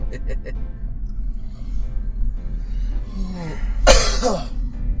That's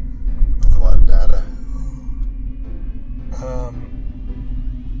a lot of data.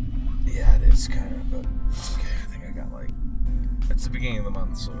 Yeah, it is kind of, but it's okay. I think I got it's the beginning of the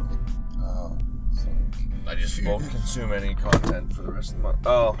month, so. Oh, so I just won't consume any content for the rest of the month.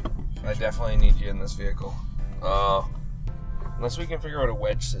 Oh, I definitely need you in this vehicle. Unless we can figure out a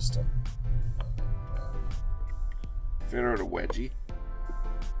wedge system. Figure out a wedgie.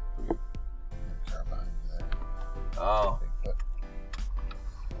 car behind you there. Oh. Bigfoot.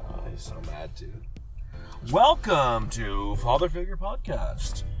 Oh, he's so mad too. Welcome to Father Figure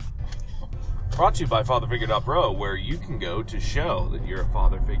Podcast. Brought to you by fatherfigure.bro, where you can go to show that you're a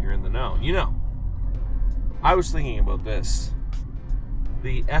father figure in the know. You know, I was thinking about this.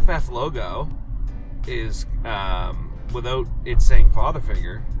 The FF logo is, without it saying father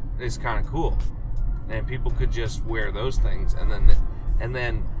figure, is kind of cool. And people could just wear those things, and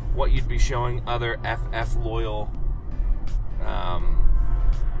then what you'd be showing other FF loyal,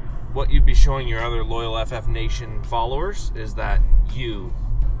 what you'd be showing your other loyal FF Nation followers is that you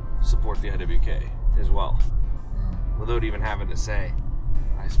support the IWK as well, without even having to say,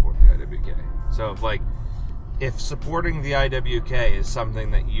 I support the IWK. So if supporting the IWK is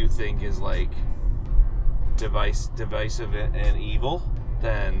something that you think is divisive and evil,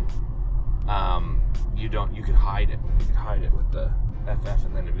 then you could hide it. You could hide it with the FF,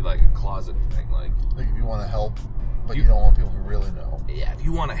 and then it'd be like a closet thing. Like if you want to help, but you don't want people to really know. Yeah, if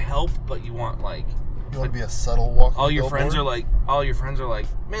you want to help, but you want you want to be a subtle walk. All your friends are like,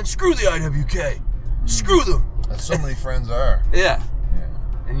 man, screw the IWK, screw them. As so many friends are. Yeah.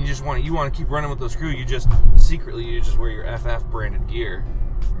 And you just want to keep running with those crew. You just secretly wear your FF branded gear,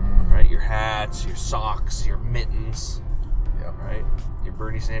 right? Your hats, your socks, your mittens, yeah, right? Your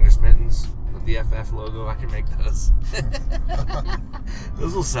Bernie Sanders mittens with the FF logo. I can make those.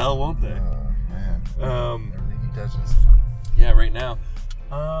 Those will sell, won't they? Oh man. Everything he touches. Yeah, right now.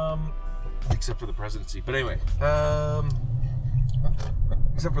 Except for the presidency. But anyway,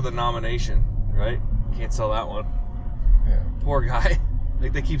 except for the nomination, right? Can't sell that one. Yeah. Poor guy.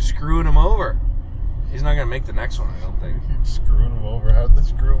 They keep screwing him over. He's not going to make the next one, I don't think. They keep screwing him over. How'd they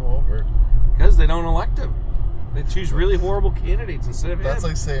screw him over? Because they don't elect him. They choose really horrible candidates instead of him. That's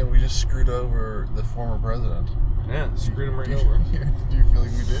like saying we just screwed over the former president. Yeah, screwed him right over. Do you feel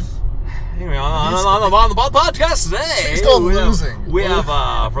like we did? Anyway, on the podcast today, it's called losing. We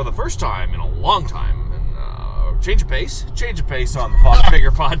have for the first time in a long time, and change of pace on the Father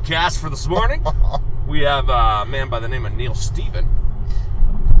Figure Podcast for this morning. We have a man by the name of Neil Stephen.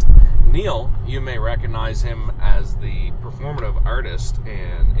 Neil, you may recognize him as the performative artist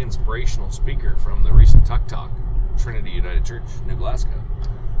and inspirational speaker from the recent Tuck Talk, Trinity United Church, New Glasgow.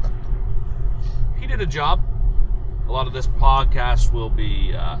 He did a job. A lot of this podcast will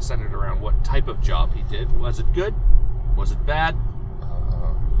be centered around what type of job he did. Was it good? Was it bad?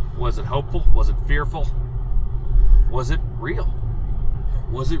 Was it hopeful? Was it fearful? Was it real?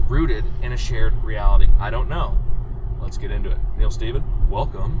 Was it rooted in a shared reality? I don't know. Let's get into it. Neil Stephen,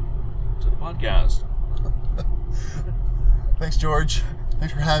 welcome to the podcast. Thanks, George.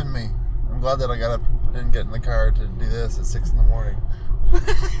 Thanks for having me. I'm glad that I got up and get in the car to do this at 6 a.m.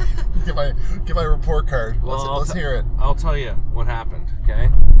 Get my report card. Let's hear it. I'll tell you what happened, okay?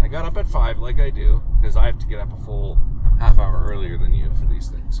 I got up at 5 like I do, because I have to get up a full half hour earlier than you for these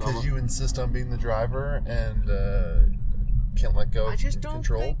things. Because you insist on being the driver and can't let go of control? I just don't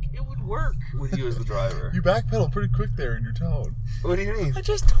think it would work with you as the driver. You backpedal pretty quick there in your tone. What do you mean? I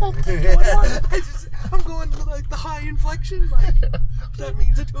just don't think it would work. I'm going with the high inflection. That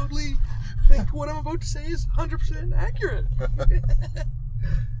means I totally think what I'm about to say is 100% accurate.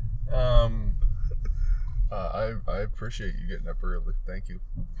 I appreciate you getting up early. Thank you.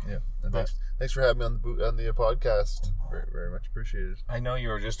 Yeah, and thanks for having me on the podcast. Very, very much appreciated. I know you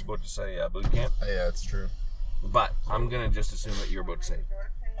were just about to say boot camp. Yeah, it's true. But I'm gonna just assume that you're about to say,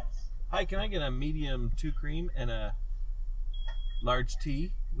 hi, can I get a medium 2 cream and a large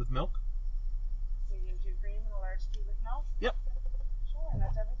tea with milk? Medium 2 cream and a large tea with milk? Yep. Sure, and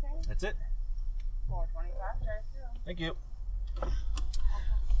that's everything? That's it. $4.25, drive through. Thank you.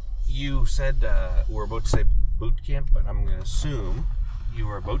 You said we're about to say boot camp, but I'm going to assume you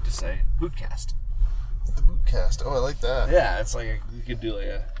were about to say bootcast. The bootcast. Oh, I like that. Yeah, it's you could do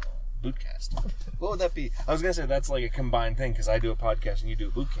a bootcast. What would that be? I was going to say that's like a combined thing, because I do a podcast and you do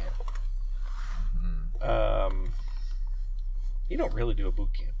a boot camp. Mm-hmm. You don't really do a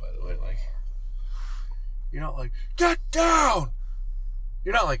boot camp, by the way. You're not like, get down!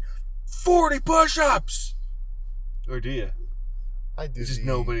 You're not like, 40 push-ups! Or do you? I do. Just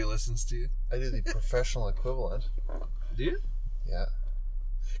nobody listens to you. I do the professional equivalent. Do you? Yeah.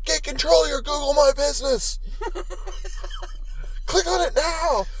 get control of your Google My Business. Click on it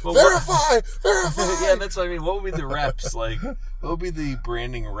now. Well, verify. Yeah, that's what I mean. What would be the reps? Like, what would be the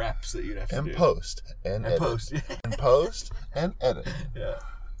branding reps that you'd have to do? And post. And edit. Post. Yeah. And post. And edit. Yeah.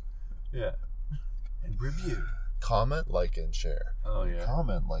 Yeah. And review. Comment, like, and share. Oh, yeah.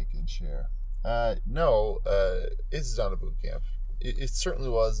 Comment, like, and share. No, it's not a boot camp. It certainly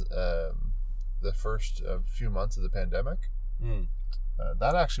was the first few months of the pandemic.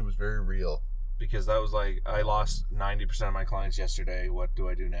 That actually was very real. Because that was like, I lost 90% of my clients yesterday. What do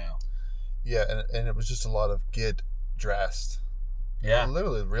I do now? Yeah, and it was just a lot of get dressed. Yeah.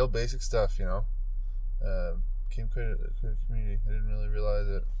 Literally, real basic stuff, you know. Came quite a community. I didn't really realize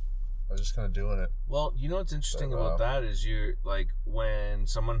it. I was just kind of doing it. Well, you know what's interesting about that is you're like when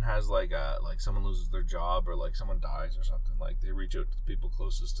someone has like someone loses their job or like someone dies or something, like they reach out to the people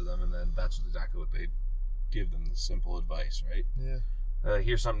closest to them, and then that's exactly what they give them, the simple advice, right? Yeah.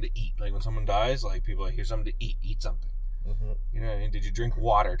 Here's something to eat. Like when someone dies, like people are like, here's something to eat something. Mm-hmm. You know what I mean? Did you drink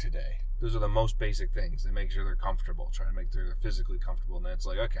water today? Those are the most basic things. They make sure they're comfortable. Try to make sure they're physically comfortable, and then it's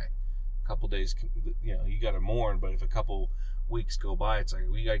like, okay, a couple days, you know, you got to mourn, but if a couple weeks go by, it's like,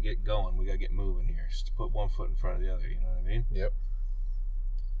 we got to get going. We got to get moving here. Just to put one foot in front of the other, you know what I mean? Yep.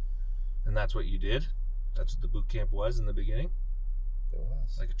 And that's what you did? That's what the boot camp was in the beginning? It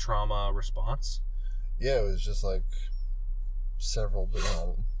was. Like a trauma response? Yeah, it was just like several, you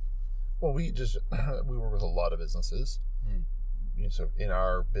know, well, we were with a lot of businesses. You know, so in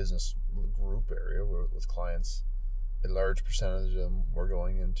our business group area, we're with clients, a large percentage of them were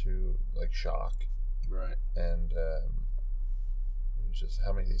going into like shock. Right. And it was just,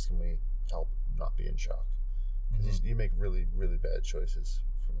 how many of these can we help not be in shock? Because you make really, really bad choices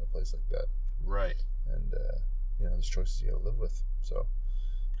from a place like that. Right. And, you know, there's choices you got to live with. So.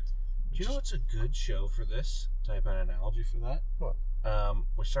 Do you know what's a good show for this type of analogy for that? What? I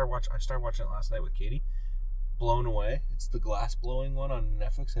started watching it last night with Katie. Blown Away. It's the glass blowing one on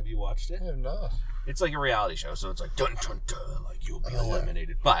Netflix. Have you watched it? I have not. It's like a reality show, so it's like dun dun dun, like you'll be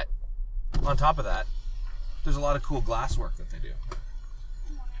eliminated. Yeah. But on top of that, there's a lot of cool glass work that they do.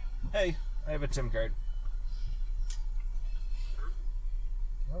 Hey, I have a Tim card.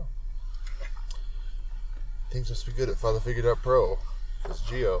 Oh. Things must be good at Father Figured Out Pro. Because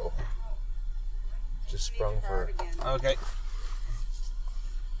Geo just sprung for. Okay.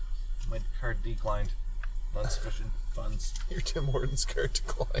 My card declined. Non-sufficient funds. Your Tim Hortons card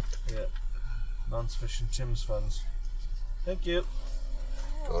declined. Yeah. Non-sufficient Tim's funds. Thank you.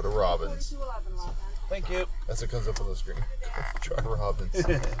 Go to Robbins. Thank you. That's what comes up on the screen. Try Robbins.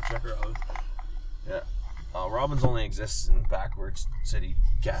 Try Robbins. Yeah. Robbins only exists in backwards city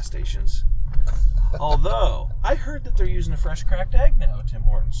gas stations. Although, I heard that they're using a fresh cracked egg now at Tim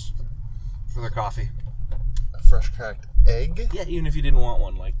Hortons for their coffee. A fresh cracked egg? Yeah, even if you didn't want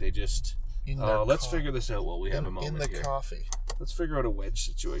one, like they just... let's figure this out while we have a moment in the here. Coffee. Let's figure out a wedge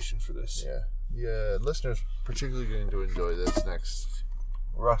situation for this. Yeah. Yeah, listeners particularly going to enjoy this next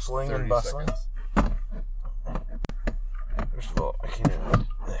rustling and bustling. Seconds. First of all, I can't even...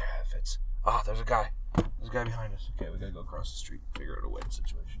 There, it fits. There's a guy. There's a guy behind us. Okay, we gotta go across the street and figure out a wedge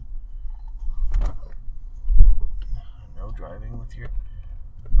situation. No driving with your...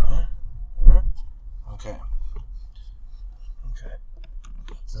 Huh? Okay.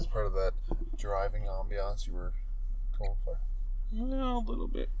 Is this part of that driving ambiance you were going for? No, a little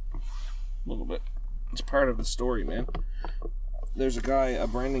bit. It's part of the story, man. There's a guy, a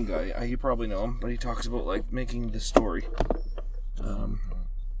branding guy, you probably know him, but he talks about, like, making this story.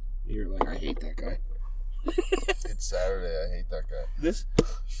 You're like, I hate that guy. It's Saturday, I hate that guy. This?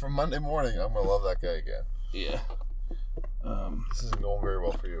 From Monday morning, I'm going to love that guy again. Yeah. This isn't going very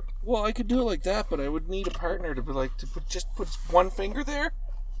well for you. Well, I could do it like that, but I would need a partner to be like, just put one finger there.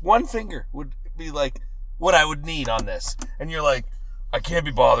 One finger would be like what I would need on this. And you're like, I can't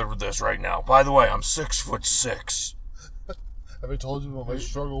be bothered with this right now. By the way, I'm 6'6". Have I told you about my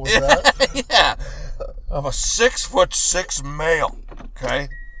struggle with that? Yeah. I'm a 6'6" male. Okay?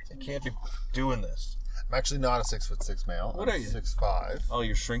 I can't be doing this. I'm actually not a 6'6" male. What are you? 6'5". Oh,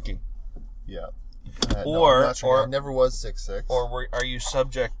 you're shrinking. Yeah. Or I never was 6'6". Or are you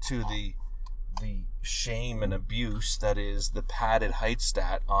subject to the shame and abuse that is the padded height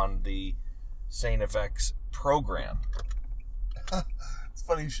stat on the St. FX program? It's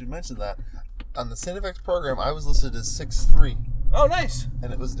funny you should mention that. On the St. FX program, I was listed as 6'3". Oh, nice.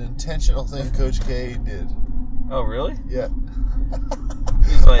 And it was an intentional thing Coach K did. Oh, really? Yeah.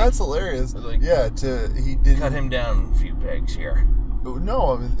 He's like, that's hilarious. Like, yeah, he didn't cut him down a few pegs here.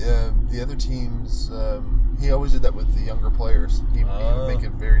 No, I mean the other teams. He always did that with the younger players. He would make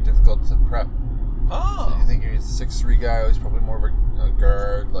it very difficult to prep. Oh. So you think he's a 6'3" guy, he's probably more of a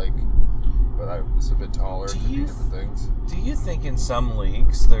guard, like, but I was a bit taller, could do different things. Do you think in some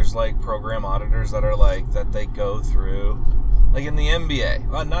leagues there's like program auditors that are like, that they go through, like in the NBA?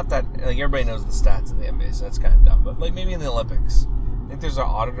 Well, not that, like everybody knows the stats in the NBA, so that's kind of dumb, but like maybe in the Olympics. I think there's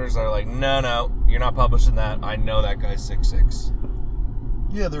auditors that are like, no, you're not publishing that. I know that guy's 6'6".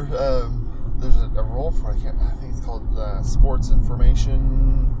 Yeah, there's a role for it. I think it's called sports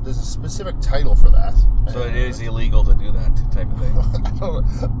information. There's a specific title for that. So it is illegal to do that type of thing. I don't know.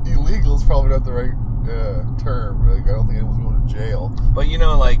 Illegal is probably not the right term. Like, I don't think anyone's going to jail. But what are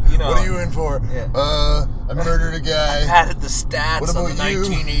you in for? Yeah. I murdered a guy. I padded the stats What on the about you?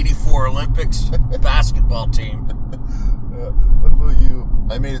 1984 Olympics basketball team. What about you?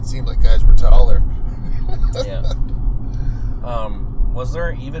 I made it seem like guys were taller. Yeah. Was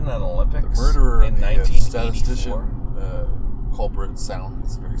there even an Olympics The murderer in and the 1984? statistician culprit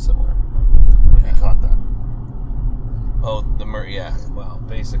sounds very similar. He caught that. Oh, yeah. Well,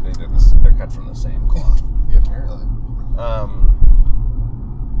 basically they're cut from the same cloth. Yeah, apparently.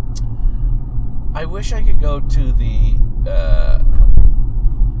 I wish I could go to the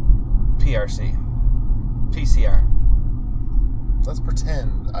PCR. Let's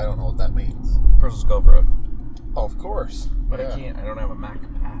pretend I don't know what that means. Purcell's Cove Road. Oh, of course. But Yeah. I can't. I don't have a Mac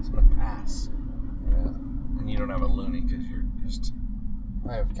Pass. Yeah. And you don't have a Looney because you're just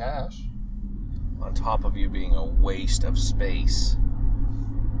I have cash. on top of you being a waste of space.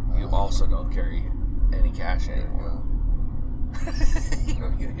 You also don't carry any cash anymore. You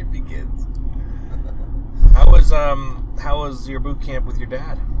don't get your big kids. How was your boot camp with your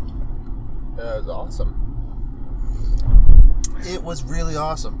dad? It was awesome. It was really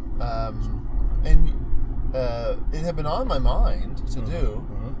awesome. And it had been on my mind to do,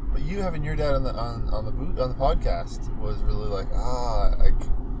 but you having your dad on the podcast was really like,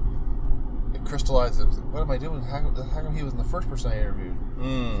 it crystallized. It was like, what am I doing? How come he wasn't the first person I interviewed?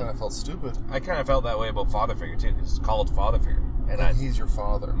 Kind of felt stupid. I kind of felt that way about Father Figure too, because it's called Father Figure, and He's your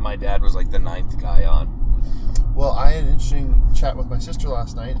father. my dad was like the 9th guy on. Well, I had an interesting chat with my sister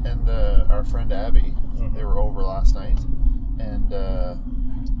last night, and our friend Abby. They were over last night, and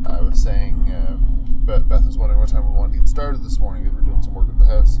I was saying, Beth was wondering what time we wanted to get started this morning because we're doing some work at the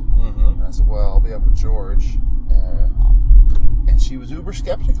house. And I said, well, I'll be up with George. And she was uber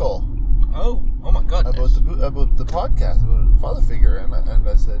skeptical. Oh my goodness. About the podcast, about Father Figure. And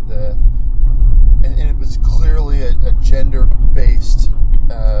I said, and it was clearly a gender-based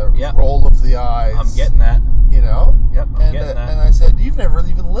roll of the eyes. I'm getting that. You know? Yep, I'm getting that. And I said, you've never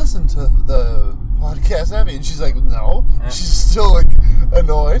even listened to the podcast, have you? And she's like, no. She's still like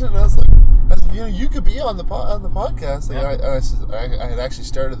annoyed. And I said, you could be on the podcast. Like, I said, I had actually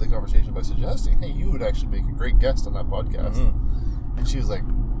started the conversation by suggesting, hey, you would actually make a great guest on that podcast. And she was like,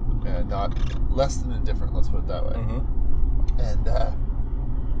 not less than indifferent. Let's put it that way. And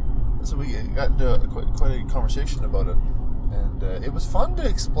so we got into quite a conversation about it, and it was fun to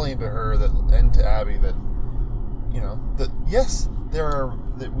explain to her and to Abby that, that yes,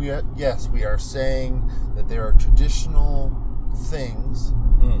 we are saying that there are traditional things,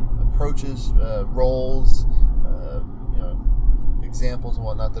 approaches, roles, examples and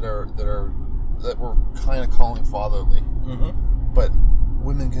whatnot that we're kind of calling fatherly, but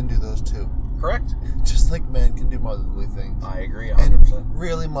women can do those too. Correct. Just like men can do motherly things. I agree 100%. And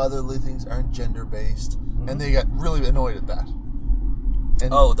really motherly things aren't gender-based. And they got really annoyed at that.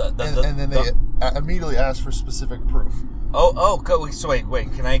 And, and then they immediately asked for specific proof. So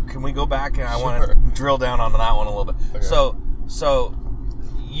wait. Can we go back and I want to drill down on that one a little bit. Okay. So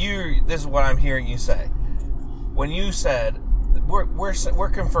this is what I'm hearing you say. When you said we're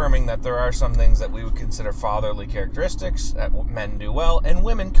confirming that there are some things that we would consider fatherly characteristics that men do well, and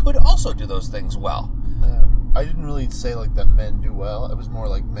women could also do those things well. I didn't really say like that men do well. It was more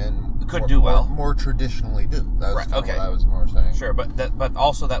like men could do well, more traditionally do. That was right. Okay. What I was more saying. Sure, but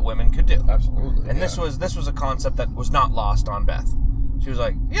also that women could do. Absolutely. And this was a concept that was not lost on Beth. She was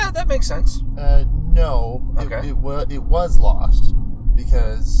like, "Yeah, that makes sense." No. Okay. It was lost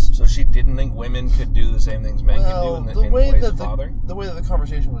because. So she didn't think women could do the same things men could do in ways of fathering? The way that the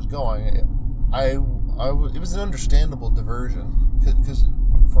conversation was going, it was an understandable diversion because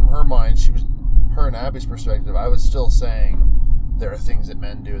from her mind, her and Abby's perspective, I was still saying there are things that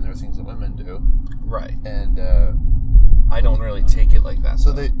men do and there are things that women do. Right. And I don't really take it like that.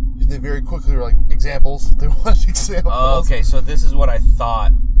 So they very quickly were like, examples. They wanted examples. Oh, okay, so this is what I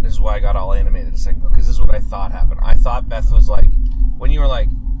thought. This is why I got all animated a second ago, because this is what I thought happened. I thought Beth was like, when you were like,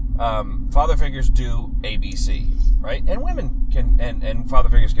 father figures do ABC, right? And women can, and father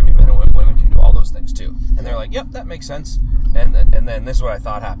figures can be men and women can do all those things too. And they're like, yep, that makes sense. And then this is what I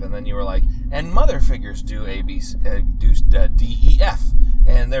thought happened. Then you were like, and mother figures do ABC, do DEF,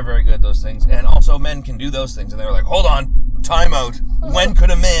 and they're very good at those things. And also men can do those things. And they were like, hold on, time out. When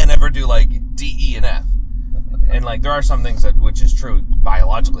could a man ever do like D, E, and F? And like there are some things that, which is true,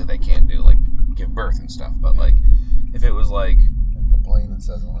 biologically they can't do, like give birth and stuff. But like if it was like complain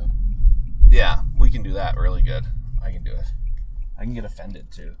incessantly. Yeah, we can do that really good. I can do it. I can get offended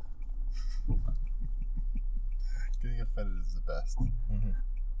too. Getting offended is the best. Mm-hmm.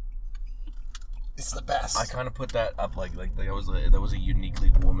 It's the best. I kind of put that up like that was a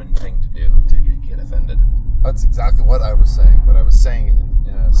uniquely woman thing to do, to get offended. That's exactly what I was saying, but I was saying it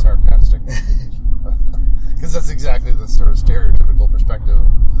in a sarcastic because that's exactly the sort of stereotypical perspective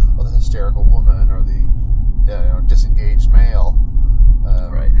of the hysterical woman or the disengaged male.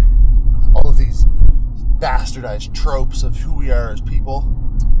 Right. All of these bastardized tropes of who we are as people.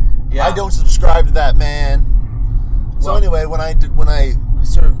 Yeah. I don't subscribe to that, man. So anyway, when I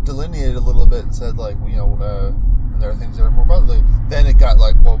sort of delineated a little bit and said like, and there are things that are more motherly, then it got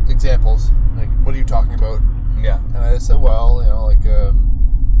like, well, examples. Like, what are you talking about? Yeah. And I just said, well,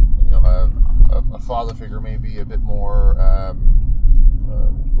 a father figure may be a bit more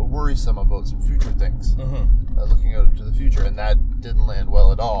worrisome about some future things, looking out into the future, and that didn't land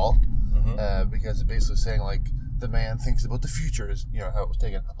well at all, because it's basically saying like the man thinks about the future is how it was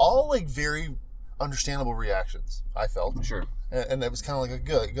taken. All like very understandable reactions, I felt. Sure. And it was kind of like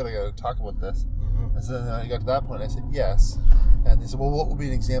I gotta talk about this. And so then I got to that point, and I said yes, and they said, well, what would be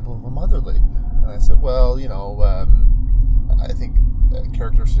an example of a motherly? And I said, well, I think a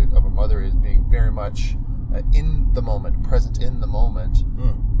characteristic of a mother is being very much in the moment, present in the moment,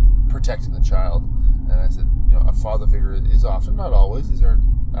 protecting the child. And I said, a father figure is often, not always, these aren't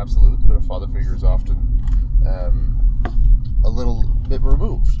absolutes, but a father figure is often a little bit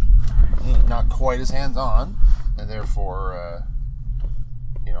removed, not quite as hands-on, and therefore,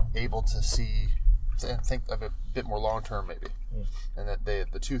 able to see and think of it a bit more long-term, maybe, and that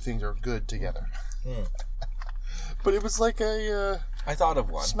the two things are good together. But it was like I thought of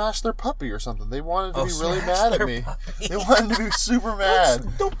one. Smash their puppy or something. They wanted to be really mad at me. Puppy. They wanted to be super mad.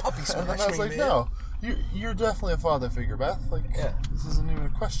 Don't puppy smash me, and I was like, man. no, you're definitely a father figure, Beth. Like, this isn't even a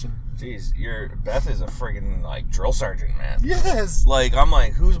question. Jeez, Beth is a friggin' like drill sergeant, man. Yes. Like, I'm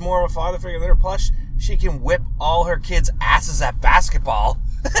like, who's more of a father figure than her? Plus, she can whip all her kids' asses at basketball.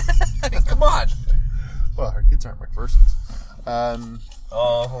 I mean, come on. Well, her kids aren't McPherson's.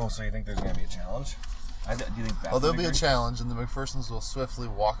 So you think there's going to be a challenge? Do you think Beth there'll be a challenge, and the McPhersons will swiftly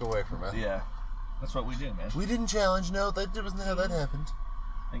walk away from it. Yeah. That's what we do, man. We didn't challenge. No, that wasn't how that happened.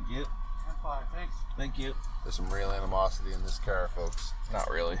 Thank you. Thanks. Thank you. There's some real animosity in this car, folks. Not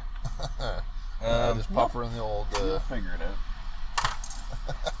really. Just pop her in the old... We'll figure it out.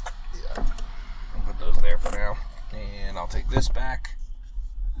 Yeah. I'll put those there for now. And I'll take this back.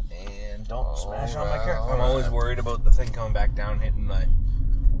 And don't smash on my car. I'm always worried about the thing coming back down, hitting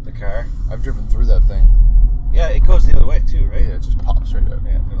the car. I've driven through that thing. Yeah, it goes the other way too, right? Yeah, it just pops right out.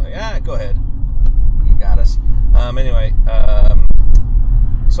 Yeah, they're like, go ahead. You got us. Anyway,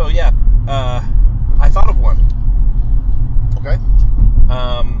 so yeah, I thought of one. Okay.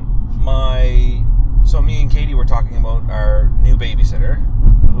 So me and Katie were talking about our new babysitter,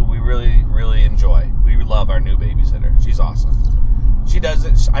 who we really, really enjoy. We love our new babysitter. She's awesome. She does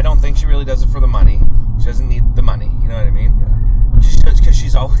it. I don't think she really does it for the money. She doesn't need the money. You know what I mean? Yeah. She does because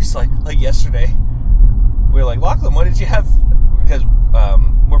she's always like yesterday. We were like, Lachlan, what did you have? Because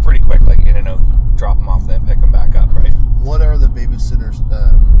we're pretty quick, like in and out, drop them off, then pick them back up, right? What are the babysitters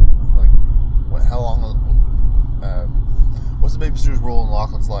how long? What's the babysitter's role in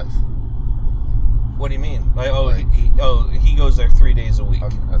Lachlan's life? What do you mean? He goes there 3 days a week.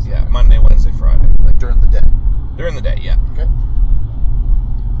 Okay, Monday, Wednesday, Friday. Like during the day. During the day, yeah. Okay.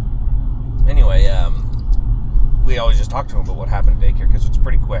 Anyway, we always just talk to him about what happened at daycare because it's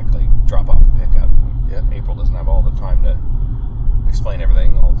pretty quick, like drop off and pick up. Yeah. April doesn't have all the time to explain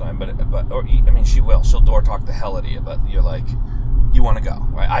everything all the time, but she will. She'll door talk the hell out of you, but you're like, you want to go.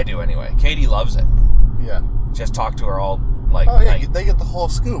 I do anyway. Katie loves it. Yeah. Just talk to her all like. Oh yeah, they get the whole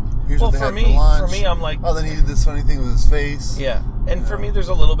scoop. Here's what they had for lunch. For me, I'm like, oh, then he did this funny thing with his face. Yeah, and for me, there's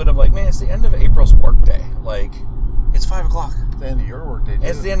a little bit of like, man, it's the end of April's work day. Like, it's 5 o'clock. It's the end of your work day.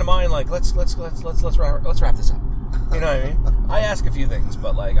 It's the end of mine. Like, let's wrap this up. You know what I mean? I ask a few things,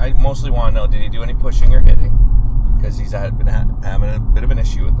 but like, I mostly want to know: did he do any pushing or hitting? Because he's been having a bit of an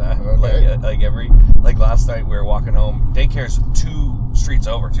issue with that. Okay. Like last night we were walking home. Daycare's 2 streets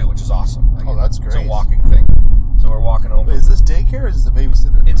over too, which is awesome. Like, that's great. It's a walking thing. So we're walking home. Wait, is this daycare or is this a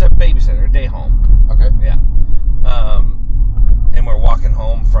babysitter? It's a babysitter, a day home. Okay. Yeah. And we're walking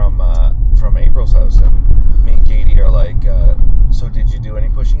home from April's house, and me and Katie are like, so did you do any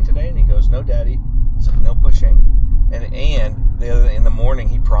pushing today? And he goes, no, Daddy. It's like, no pushing. And in the morning,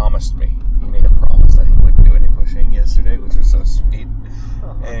 he promised me. He made a promise that he wouldn't do any pushing yesterday, which was so sweet.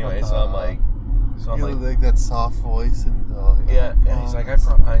 Anyway, so I'm like, that soft voice and yeah. And he's like,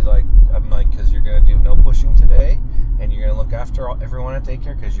 I'm like, because you're gonna do no pushing today, and you're gonna look after everyone at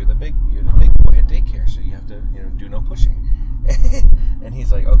daycare because you're the big boy at daycare, so you have to do no pushing. And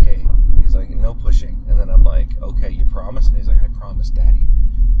he's like, okay. He's like, no pushing. And then I'm like, okay, you promise? And he's like, I promise, Daddy.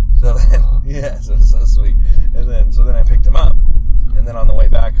 So then, yeah, so sweet. And then, so then I picked him up. And then on the way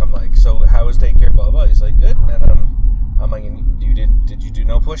back, I'm like, so how was daycare? Blah, blah. He's like, good. And then I'm like, did you do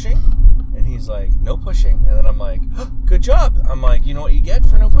no pushing? And he's like, no pushing. And then I'm like, oh, good job. I'm like, you know what you get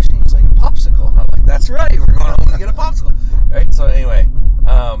for no pushing? He's like, a popsicle. And I'm like, that's right. We're going home to get a popsicle. Right? So anyway,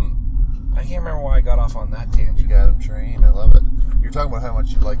 I can't remember why I got off on that tangent. You got him trained. I love it. You're talking about how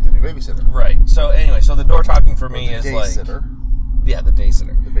much you like the new babysitter. Right. So anyway, so the door talking for me is like... Day-sitter. Yeah, the day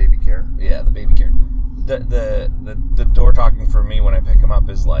sitter. The baby care. Yeah, the baby care. The door talking for me when I pick him up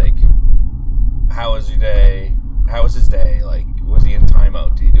is like, how was your day? How was his day? Like, was he in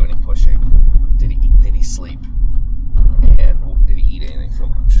timeout? Did he do any pushing? Did he sleep? And did he eat anything for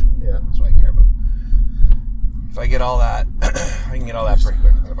lunch? Yeah. That's what I care about. If I get all that, I can get all that pretty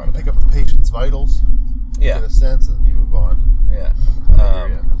quick. Pick up the patient's vitals. Yeah. Get a sense, and then you move on. Yeah.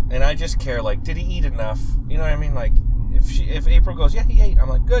 And I just care, like, did he eat enough? You know what I mean? Like, if April goes, yeah, he ate, I'm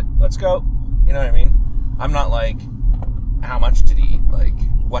like, good, let's go. You know what I mean? I'm not like, how much did he eat? Like,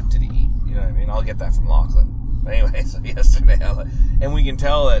 what did he eat? You know what I mean? I'll get that from Lachlan. But anyway, so yesterday, and we can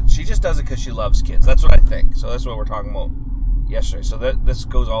tell that she just does it because she loves kids. That's what I think. So that's what we're talking about yesterday. So this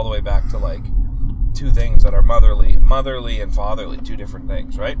goes all the way back to, like, two things that are motherly and fatherly, two different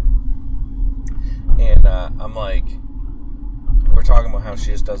things, right? And I'm like, we're talking about how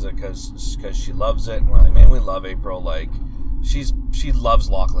she just does it because she loves it, and we're like, man, we love April. Like, she loves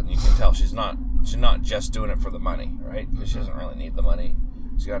Lachlan. You can tell she's not just doing it for the money, right? Because she doesn't really need the money.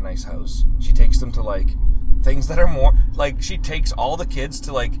 She's got a nice house. She takes them to, like, things that are more like, she takes all the kids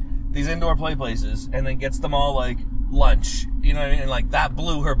to, like, these indoor play places and then gets them all, like, lunch. You know what I mean? And, like, that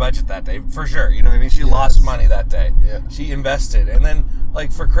blew her budget that day for sure. You know what I mean? She lost money that day. Yeah. She invested, and then,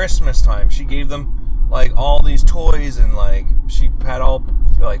 like, for Christmas time, she gave them, like, all these toys, and, like, she had all,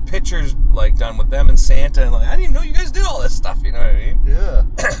 like, pictures, like, done with them and Santa, and, like, I didn't even know you guys did all this stuff, you know what I mean? Yeah.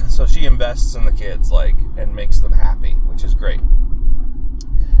 So she invests in the kids, like, and makes them happy, which is great.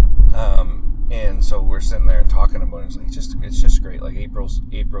 And so we're sitting there and talking about it. It's like, it's just great. Like, April's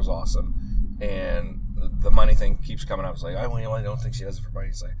awesome, and the money thing keeps coming up. It's like, I don't think she does it for money.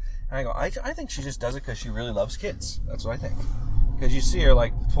 It's like, and I go, I think she just does it because she really loves kids. That's what I think. Because you see her,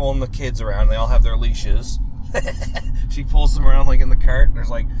 like, pulling the kids around. They all have their leashes. She pulls them around, like, in the cart, and there's,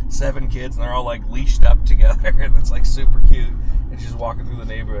 like, 7 kids, and they're all, like, leashed up together, and it's, like, super cute. And she's walking through the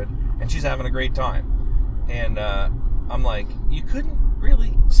neighborhood, and she's having a great time. And I'm like, you couldn't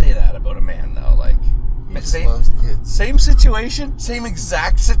really say that about a man, though. Like, same situation, same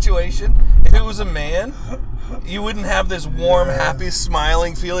exact situation. If it was a man, you wouldn't have this warm, happy,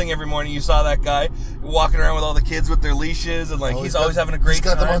 smiling feeling every morning you saw that guy walking around with all the kids with their leashes, and, like, he's always having a great time.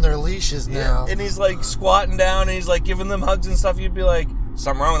 He's got them on their leashes now. And he's, like, squatting down, and he's, like, giving them hugs and stuff. You'd be like,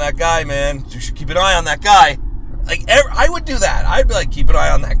 something wrong with that guy, man. You should keep an eye on that guy. Like, I would do that. I'd be like, keep an eye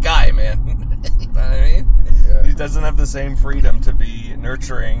on that guy, man. You know what I mean? Yeah. He doesn't have the same freedom to be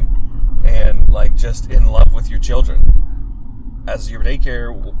nurturing and, like, just in love with your children as your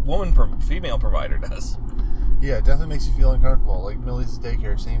daycare female provider does. Yeah, it definitely makes you feel uncomfortable. Like, Millie's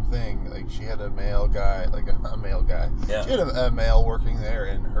daycare, same thing. Like, she had a male guy, like a male guy. Yeah. She had a male working there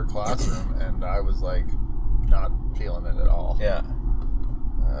in her classroom, and I was, like, not feeling it at all. Yeah.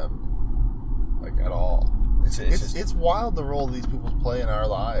 Like, at all. It's wild the role these people play in our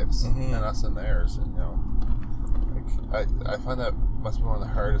lives, and us in theirs. And, you know, like, I find that must be one of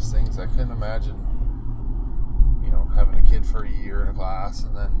the hardest things. I couldn't imagine, you know, having a kid for a year in a class,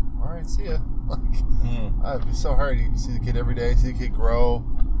 and then, all right, see ya. Like, it'd be so hard. You see the kid every day, see the kid grow,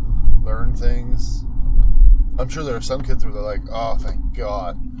 learn things. I'm sure there are some kids where they're like, oh, thank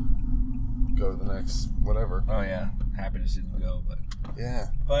God, go to the next whatever. Oh yeah, happy to see them go, but yeah.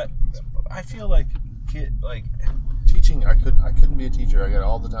 But I feel like teaching. I couldn't be a teacher. I got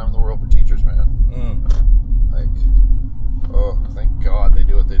all the time in the world for teachers, man. Like, oh, thank God they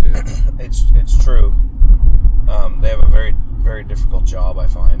do what they do. It's true. They have a very, very difficult job, I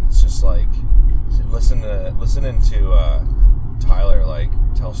find. It's just like listening to Tyler, like,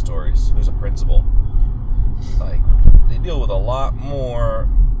 tell stories. Who's a principal, like, they deal with a lot more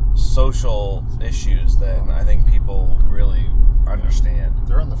social issues than I think people really understand.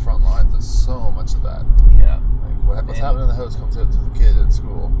 They're on the front lines of so much of that. Yeah. Like what's happening in the house comes out to the kid at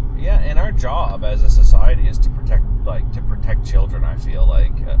school. Yeah, and our job as a society is to protect children. I feel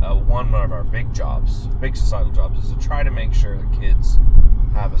like one of our big societal jobs, is to try to make sure that kids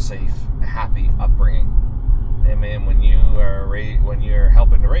have a safe, happy upbringing. And man, when you're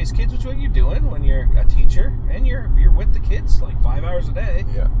helping to raise kids, which is what you're doing when you're a teacher and you're with the kids like 5 hours a day.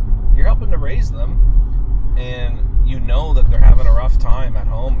 Yeah. You're helping to raise them, and you know that they're having a rough time at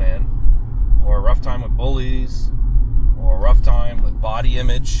home, man, or a rough time with bullies, or a rough time with body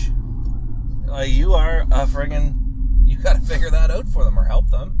image. You are a friggin', you got to figure that out for them, or help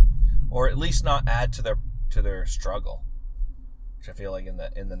them, or at least not add to their struggle. Which I feel like in the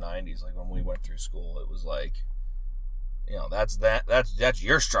 90s, like when we went through school, it was like, that's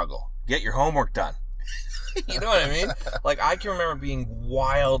your struggle. Get your homework done. You know what I mean? Like, I can remember being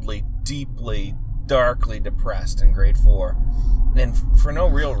wildly, deeply, darkly depressed in grade 4, and for no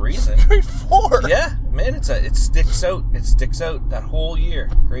real reason. Grade 4? Yeah, man, it sticks out. It sticks out that whole year,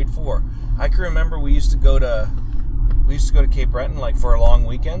 grade 4. I can remember we used to go to Cape Breton, like, for long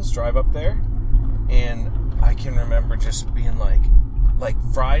weekends, drive up there, and I can remember just being like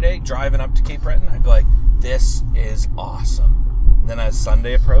Friday, driving up to Cape Breton, I'd be like, this is awesome. And then as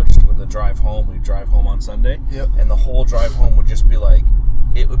Sunday approached, when the drive home, we'd drive home on Sunday, yep. And the whole drive home would just be like,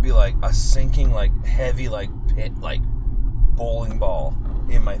 it would be like a sinking, like, heavy, like, pit, like, bowling ball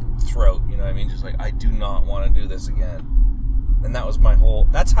in my throat, you know what I mean? Just like, I do not want to do this again. And that was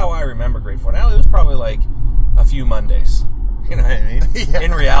that's how I remember grade 4. Now, it was probably like a few Mondays. You know what I mean? Yeah.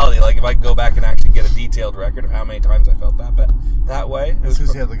 In reality, like, if I could go back and actually get a detailed record of how many times I felt that way. It's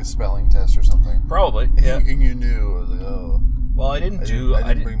because you had like a spelling test or something. Probably, yeah. And you knew. I was like, oh. Well, I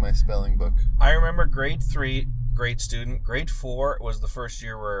didn't bring my spelling book. I remember grade 3, great student. Grade 4 was the first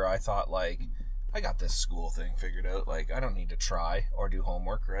year where I thought, like, I got this school thing figured out. Like, I don't need to try or do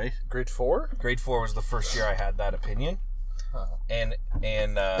homework, right? Grade 4? Grade 4 was the first year I had that opinion. Oh. And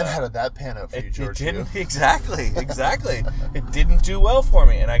how did that pan out for you, George? It didn't exactly. It didn't do well for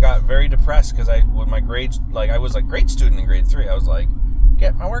me, and I got very depressed because with my grades, like, I was a great student in grade 3. I was like,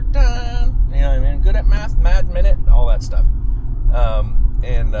 get my work done. You know what I mean? Good at math, Mad Minute, all that stuff.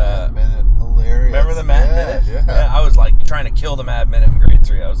 Mad Minute, hilarious. Remember the Mad Minute? Yeah. I was like trying to kill the Mad Minute in grade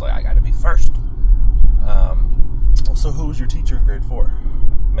 3. I was like, I got to be first. So who was your teacher in grade 4?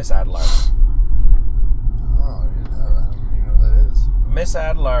 Miss Adler. Oh, I don't even know who that is. Miss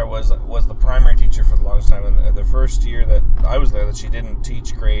Adler was the primary teacher for the longest time. And the first year that I was there that she didn't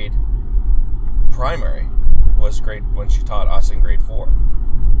teach grade primary was when she taught us in grade 4.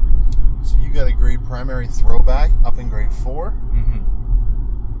 So you got a grade primary throwback up in grade 4?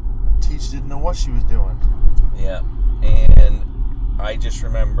 Mm-hmm. The teacher didn't know what she was doing. Yeah. And I just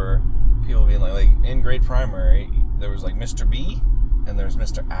remember people being like in grade primary, there was like Mr. B and there was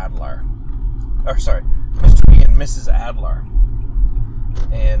Mr. Adler. Or sorry, Mr. B and Mrs. Adler.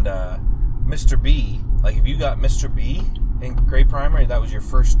 And Mr. B, like if you got Mr. B in grade primary, that was your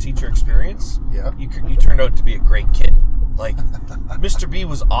first teacher experience. Yeah. You turned out to be a great kid. Like, Mr. B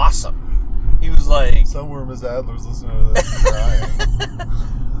was awesome. He was like... Somewhere Miss Adler's listening to this crying.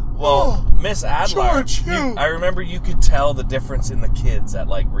 Well, Miss Adler... George, I remember you could tell the difference in the kids at,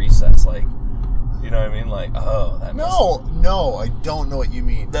 like, recess. Like, you know what I mean? Like, oh, that No, I don't know what you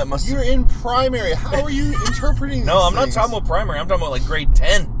mean. You're in primary. How are you interpreting No, I'm things? not talking about primary. I'm talking about, like, grade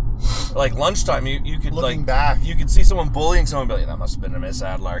 10. Like, lunchtime, you could, Looking back. You could see someone bullying someone and be like, that must have been a Miss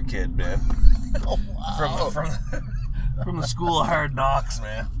Adler kid, man. Oh, wow. From the school of hard knocks,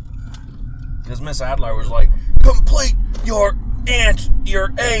 man. Because Miss Adler was like, complete your ant.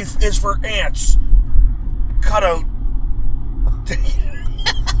 Your A is for ants. Cut out.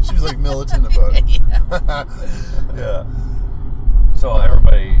 She was like militant about it. Yeah. So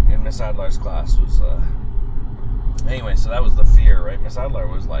everybody in Miss Adler's class was... Anyway, so that was the fear, right? Miss Adler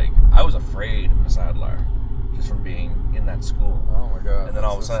was like... I was afraid of Miss Adler. Just from being in that school. Oh my God. And then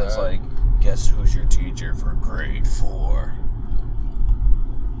all of a sudden it's like... Guess who's your teacher for grade 4?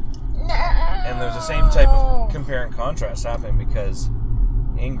 No! And there's the same type of compare and contrast happening because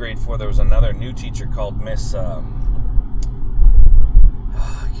in grade 4 there was another new teacher called Miss... I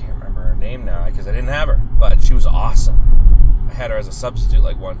can't remember her name now because I didn't have her, but she was awesome. I had her as a substitute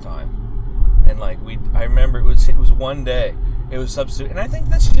like one time. And like I remember it was one day, it was substitute, and I think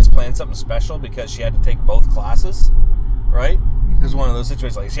that she just planned something special because she had to take both classes, right? It was one of those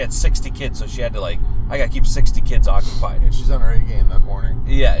situations, like, she had 60 kids, so she had to, like, I gotta keep 60 kids occupied. Yeah, she's on her A game that morning.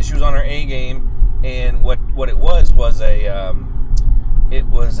 Yeah, she was on her A game, and what it was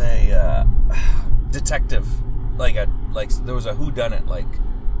detective, like there was a whodunit, like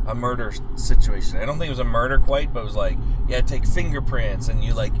a murder situation. I don't think it was a murder quite, but it was like you had to take fingerprints and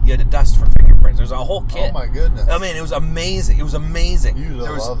you had to dust for fingerprints. There was a whole kit. Oh my goodness! I mean, it was amazing. It was amazing. You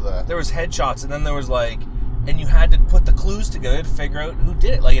love that. There was headshots, and then there was and you had to put the clues together to figure out who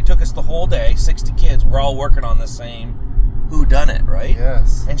did it. Like, it took us the whole day. 60 kids. We're all working on the same whodunit, right?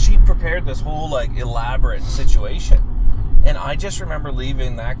 Yes. And she prepared this whole elaborate situation. And I just remember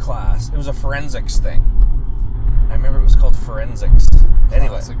leaving that class. It was a forensics thing. I remember it was called forensics.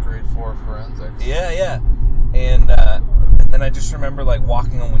 Anyway. That's a grade 4 forensics. Yeah. And then I just remember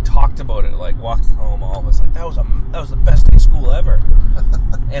walking home. We talked about it, walking home, all of us. That was the best day of school ever.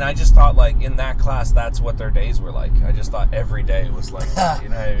 And I just thought in that class, that's what their days were like. I just thought every day was like that. You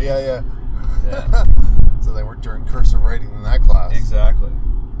know what I mean? Yeah. So they were doing cursive writing in that class. Exactly.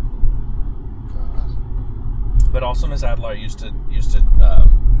 God. But also Miss Adler used to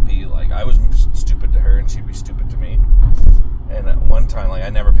be I was stupid to her and she'd be stupid to me. And at one time, I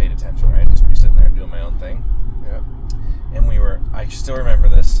never paid attention, right? Just be sitting there doing my own thing. Yeah. And I still remember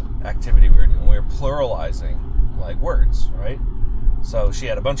this activity we were doing. We were pluralizing words, right? So she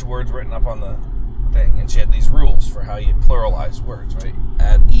had a bunch of words written up on the thing, and she had these rules for how you pluralize words, right?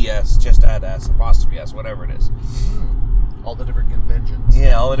 Add ES, just add S, apostrophe S, whatever it is. All the different conventions.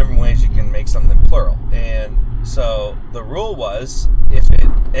 Yeah, all the different ways you can make something plural. And so the rule was, if it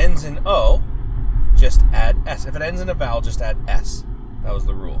ends in O, just add S. If it ends in a vowel, just add S. That was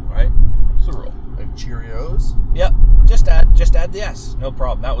the rule, right? That's the rule. Like Cheerios? Yep. Just add the S. No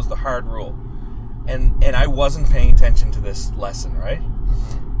problem. That was the hard rule. And I wasn't paying attention to this lesson, right?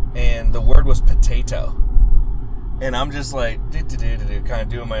 And the word was potato. And I'm just kind of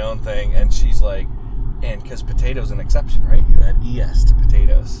doing my own thing. And she's and because potato's an exception, right? You add ES to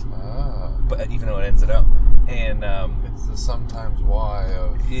potatoes. Ah. But even though it ends it out. And it's the sometimes Y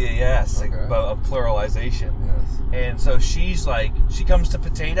of... Yes, okay. Of pluralization. Yes. And so she's she comes to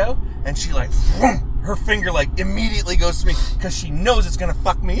potato, and she her finger immediately goes to me because she knows it's gonna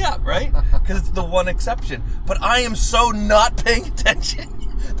fuck me up, right? Because it's the one exception. But I am so not paying attention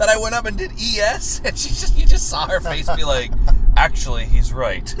that I went up and did ES, and you just saw her face be actually, he's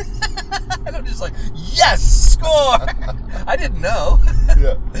right. And I'm just yes, score! I didn't know.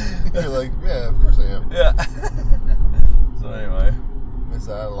 Yeah. You're yeah, of course I am. Yeah. So anyway. Miss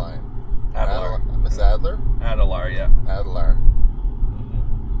Adeline. Adler. Miss Adler? Adler, yeah. Adler.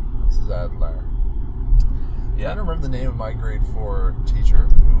 Mrs. Adler. Yeah. I don't remember the name of my grade 4 teacher,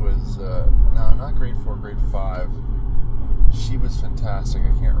 who was, no, not grade 4, grade 5. She was fantastic.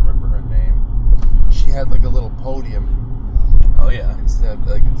 I can't remember her name. She had a little podium. Oh, yeah. Instead of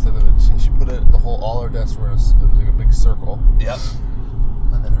it, she put it, all our desks were, it was a big circle. Yep.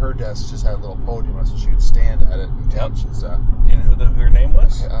 And then her desk just had a little podium on it so she could stand at it and teach and stuff. Do you know who her name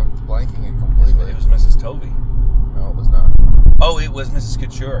was? I'm blanking it completely. It was Mrs. Tovey. No, it was not. Oh, it was Mrs.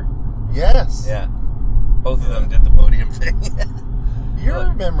 Couture. Yes. Yeah. Both of them did the podium thing.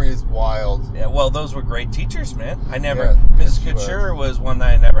 Your memory is wild. Yeah, well, those were great teachers, man. I never... Yeah, Mrs. Couture was one that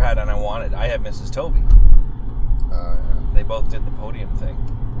I never had and I wanted. I had Mrs. Tovey. Yeah. They both did the podium thing.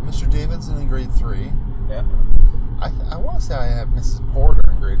 Mr. Davidson in grade 3. Yeah. I want to say I had Mrs. Porter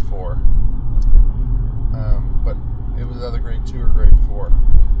in grade 4. But it was either grade 2 or grade 4.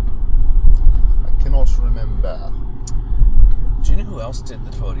 I cannot remember. Do you know who else did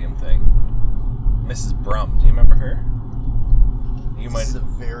the podium thing? Mrs. Brum. Do you remember her? This is a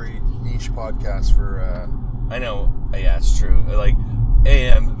very niche podcast for... I know. Yeah, it's true.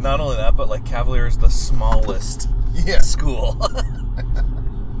 And not only that, but Cavalier is the smallest school.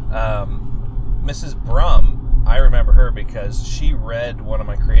 Mrs. Brum, I remember her because she read one of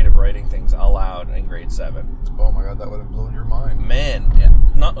my creative writing things aloud in grade 7. Oh my God, that would have blown your mind. Man,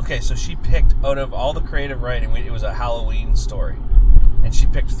 yeah. Okay, so she picked out of all the creative writing, it was a Halloween story, and she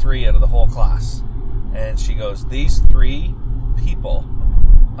picked 3 out of the whole class. And she goes, these 3 people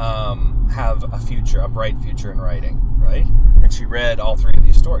have a bright future in writing, right? And she read all 3 of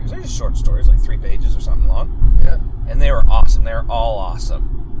these stories. They're just short stories, 3 pages or something long. Yeah. And they were awesome. They were all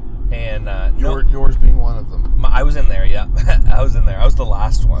awesome. And yours being one of them. I was in there, yeah. I was in there. I was the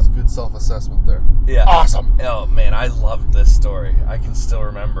last one. It's good self-assessment there. Yeah. Awesome. Oh, man, I loved this story. I can still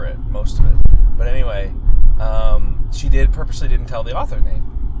remember it, most of it. But anyway, she purposely didn't tell the author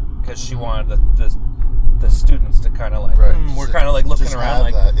name because she wanted the students to kind of we're kind of looking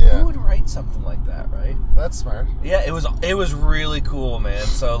around who would write something like that, right? That's smart. Yeah, it was really cool, man.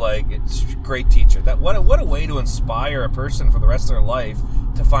 So it's a great teacher. What a way to inspire a person for the rest of their life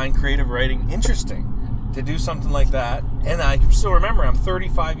to find creative writing interesting, to do something like that. And I can still remember, I'm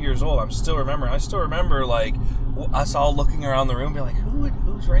 35 years old. I still remember us all looking around the room, being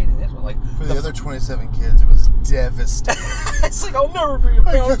who who's writing this one? Like For the other 27 kids, it was devastating. it's like, I'll never be a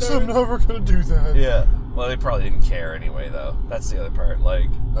I guess I'm never gonna do that. Yeah. Well, they probably didn't care anyway, though. That's the other part. Like,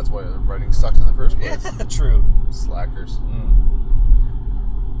 That's why the writing sucked in the first place. yeah, true. Slackers.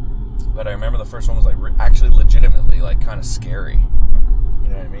 But I remember the first one was like actually legitimately like kind of scary. You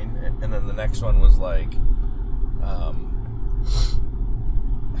know what I mean? And then the next one was like, I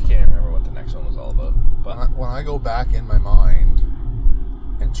can't even remember what the next one was all about. But When I go back in my mind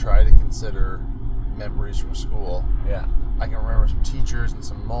and try to consider memories from school, yeah. I can remember some teachers and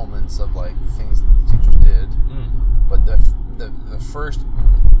some moments of like things that the teachers did. But the first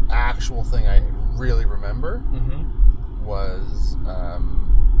actual thing I really remember was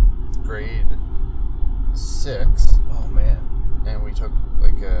grade 6. Oh man. And we took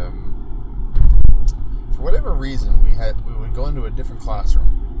like for whatever reason we would go into a different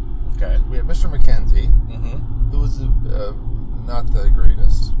classroom. Okay. We had Mr. McKenzie, who was not the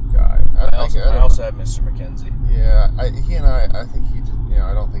greatest guy. I also had Mr. McKenzie. Yeah, I think he just, I think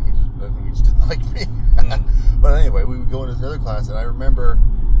he just didn't like me. But anyway, we would go into this other class, and I remember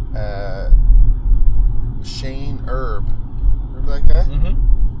Shane Erb. Remember that guy?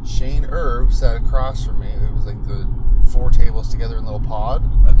 Shane Erb sat across from me. It was like the 4 tables together in a little pod.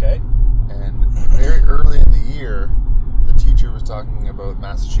 Okay. And very early in the year, the teacher was talking about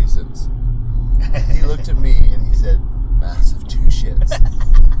Massachusetts. He looked at me and he said, "Massive 2 shits."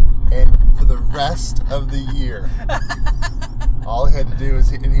 And for the rest of the year, all I had to do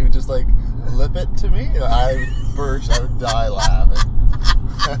was, and he would just like lip it to me. I would burst. I would die laughing.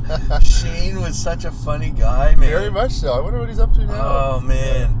 Shane was such a funny guy, man. Very much so. I wonder what he's up to now. Oh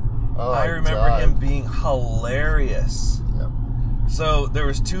man. Oh, I remember him being hilarious. Yep. So there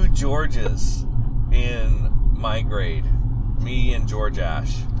was 2 Georges in my grade, me and George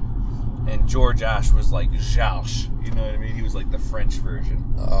Ash. And George Ash was like Georges, you know what I mean? He was like the French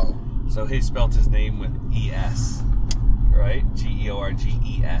version. Oh. So he spelt his name with E-S, right?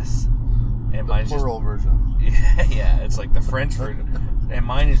 Georges. And mine's just Plural version. yeah, it's like the French version. And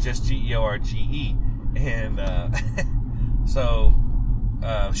mine is just George. And so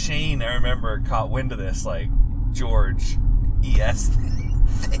Shane, I remember, caught wind of this like George E-S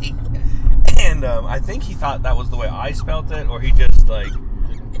thing. And I think he thought that was the way I spelt it, or he just like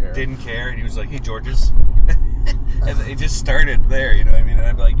didn't care. And he was like, "Hey, Georges." And it just started there, you know what I mean? And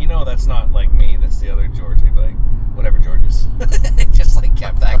I'd be like, that's not like me, that's the other George. He'd be like, "Whatever, Georges." It just like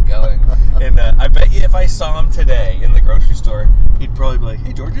kept that going. And I bet you if I saw him today in the grocery store, he'd probably be like,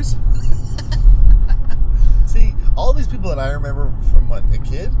 "Hey, Georges." See, all these people that I remember from a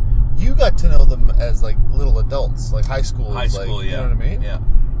kid, you got to know them as like little adults, like high school. High school, like, yeah. You know what I mean? Yeah.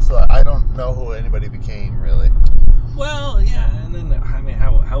 So I don't know who anybody became, really. Well, yeah, and then, I mean,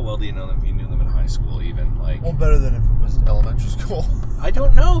 how well do you know them if you knew them in high school, even? Like, Well, better than if it was elementary school. I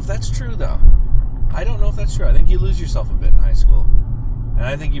don't know if that's true, though. I don't know if that's true. I think you lose yourself a bit in high school. And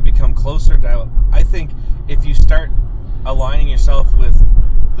I think you become closer to... I think if you start aligning yourself with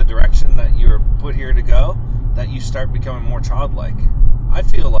the direction that you were put here to go, that you start becoming more childlike. I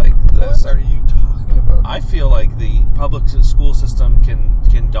feel like What are you talking about? I feel like the public school system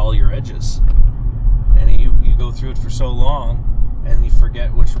can dull your edges. And you go through it for so long, and you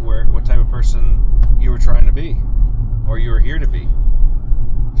forget what type of person you were trying to be, or you were here to be.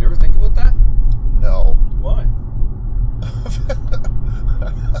 Did you ever think about that? No. Why?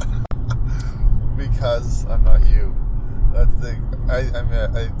 Because I'm not you. That's the.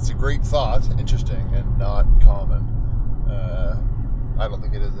 It's a great thought, interesting, and not common. I don't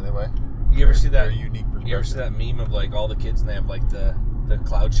think it is anyway. You ever see that? Very unique perspective. You ever see that meme of like all the kids and they have like the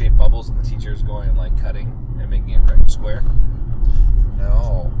cloud-shaped bubbles, and the teacher's going and like cutting and making it square? No.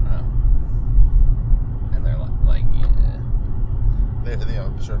 Oh. And they're like yeah. They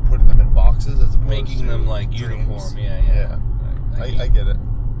sort of putting them in boxes as opposed Making to them like dreams. uniform. Yeah. I get it.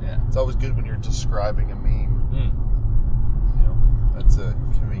 Yeah. It's always good when you're describing a meme. You know, that's a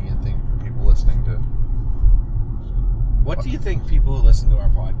convenient thing for people listening to. What do you think people who listen to our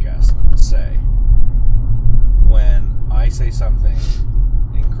podcast say when I say something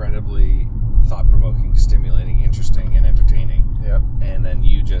incredibly thought-provoking, stimulating, interesting, and entertaining, Yep. and then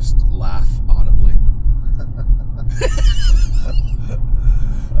you just laugh audibly?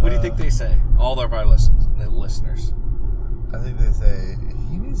 What do you think they say? All of our listeners. I think they say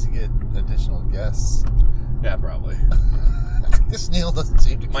he needs to get additional guests. Yeah, probably. This Neil doesn't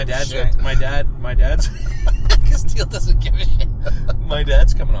seem to give My a dad's shit. because Neil doesn't give a shit. My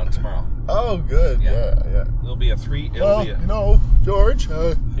dad's coming on tomorrow. Oh, good. Yeah. Yeah. It'll be a three. George.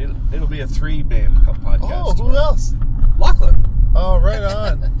 It'll be a 3-man podcast. Oh, who tomorrow. else? Lachlan. Oh, right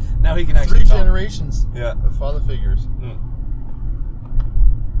on. Now he can actually 3 talk. generations Yeah. of father figures.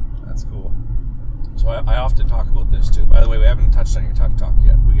 That's cool. So I often talk about this too. By the way, we haven't touched on your Tuck Talk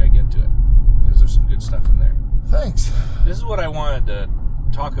yet. We gotta get to it because there's some good stuff in there. Thanks. This is what I wanted to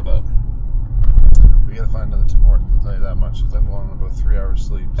talk about. We gotta find another Tim Hortons, I'll tell you that much, because I'm going on about 3 hours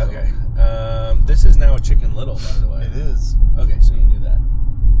sleep. So. Okay. This is now a Chicken Little, by the way. It is. Okay, so you knew that.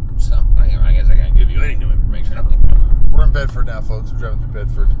 So I guess I can't give you any new information. We're in Bedford now, folks. We're driving through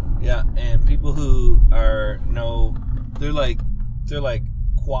Bedford. Yeah, and people who they're like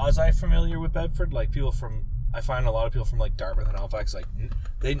quasi familiar with Bedford. Like people from, I find a lot of people from like Dartmouth and Halifax, like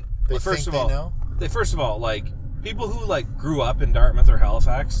they first of all, like people who like grew up in Dartmouth or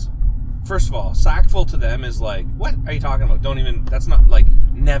Halifax. First of all, Sackville to them is like, what are you talking about? Don't even. That's not like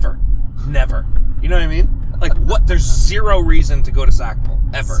never. You know what I mean? Like what? There's zero reason to go to Sackville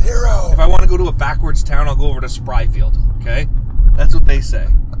ever. Zero. If I want to go to a backwards town, I'll go over to Spryfield. Okay, that's what they say.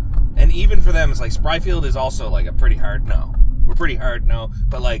 And even for them, it's like Spryfield is also like a pretty hard no. We're pretty hard no,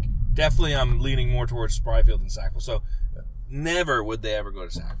 but like definitely I'm leaning more towards Spryfield than Sackville. So never would they ever go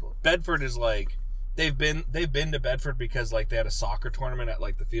to Sackville. Bedford is like they've been to Bedford because like they had a soccer tournament at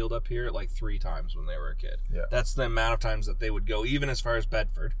like the field up here like 3 times when they were a kid. Yeah. That's the amount of times that they would go, even as far as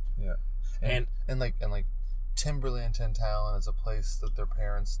Bedford. Yeah. And like Timberley and Tintagel is a place that their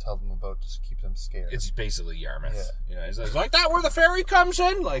parents tell them about to keep them scared. It's basically Yarmouth. Yeah. You know, it's like that where the ferry comes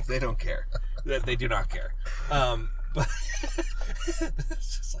in. Like they don't care. They do not care. But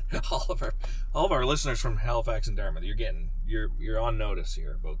it's just like all of our listeners from Halifax and Dartmouth, you're on notice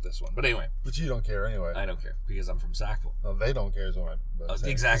here about this one. But anyway, but you don't care anyway. I don't care because I'm from Sackville. No, they don't care is what I'm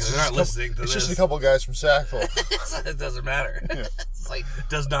saying. Exactly, they're not listening to it's this. It's just a couple guys from Sackville. It doesn't matter. Yeah. It's like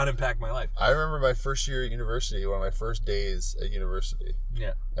does not impact my life. I remember my first year at university, one of my first days at university.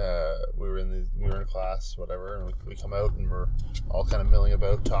 Yeah. We were in class, whatever, and we come out and we're all kind of milling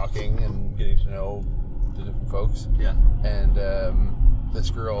about, talking and getting to know the different folks. Yeah. And this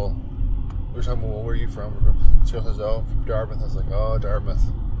girl, we were talking about, well, where are you from? This girl says, oh, I'm from Dartmouth. I was like, oh, Dartmouth,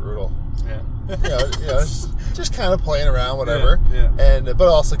 brutal. Yeah. Just kind of playing around, whatever. Yeah. And but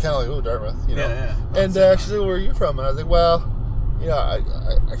also kind of like, oh, Dartmouth, you know. Yeah. And she said, where are you from? And I was like, well,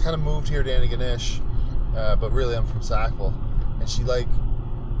 I kind of moved here to Antigonish, but really I'm from Sackville. And she like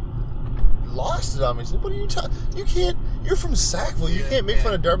lost it on me. She said, what are you talking? You can't. You're from Sackville. You can't make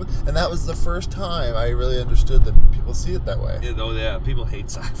fun of Dartmouth. And that was the first time I really understood that people see it that way. Yeah, people hate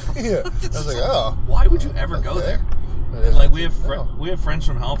Sackville. Yeah. I was like, oh. Why would you ever go there? And like we have friends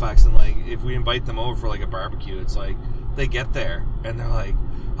from Halifax, and like if we invite them over for like a barbecue, it's like they get there and they're like,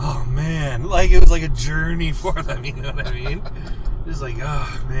 oh man, like it was like a journey for them. You know what I mean? It's like,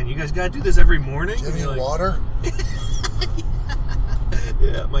 oh man, you guys gotta do this every morning. Do you have any like, water?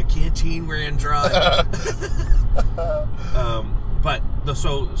 Yeah, my canteen ran dry.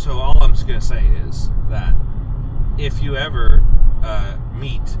 So all I'm just gonna say is that if you ever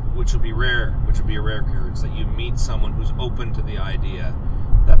meet, which would be a rare occurrence, that you meet someone who's open to the idea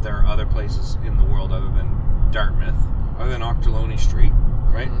that there are other places in the world other than Dartmouth, other than Ochterlony Street,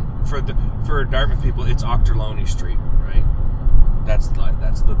 right? Mm-hmm. For Dartmouth people, it's Ochterlony Street, right? That's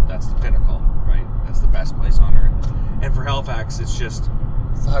the pinnacle, right? That's the best place on earth. And for Halifax, it's just.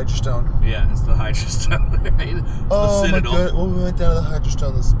 It's the Hydrostone. Yeah, it's the Hydrostone, right? It's the Citadel. My God. Well, we went down to the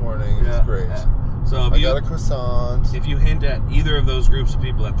Hydrostone this morning. It was great. Yeah. So I got a croissant. If you hint at either of those groups of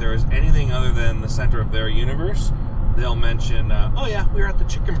people that there is anything other than the center of their universe, they'll mention, oh yeah, we were at the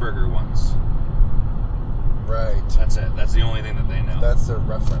Chicken Burger once. Right. That's it. That's the only thing that they know. That's their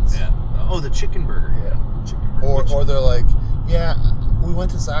reference. Yeah. Oh, the Chicken Burger. Yeah. Chicken Burger. Or they're like, yeah, we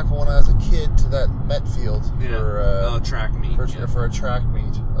went to Sackville when I was a kid to that Met field for track meet. For a track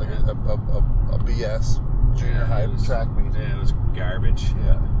meet, like a BS junior high track meet. Yeah, it was garbage.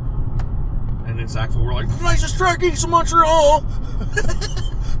 Yeah. And in Sackville, we're like, nicest track meets in Montreal.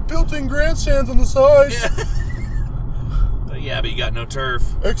 Built-in grandstands on the side. Yeah. But you got no turf.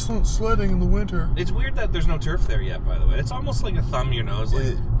 Excellent sledding in the winter. It's weird that there's no turf there yet, by the way. It's almost like a thumb your nose.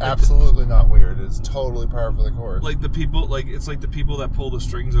 Like, absolutely not weird. It's totally par for the course. Like the people, it's like the people that pull the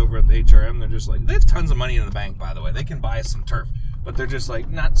strings over at the HRM, they're just like, they have tons of money in the bank, by the way. They can buy us some turf. But they're just like,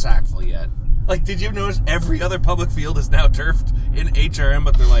 not Sackville yet. Like, did you notice every other public field is now turfed in HRM,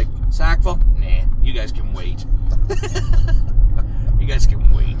 but they're like, Sackville? Nah, you guys can wait. You guys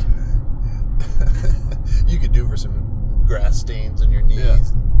can wait. You could do for some grass stains on your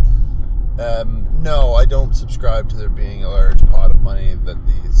knees. Yeah. No, I don't subscribe to there being a large pot of money that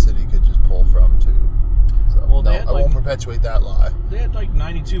the city could just pull from to. So, well, no, I won't perpetuate that lie. They had like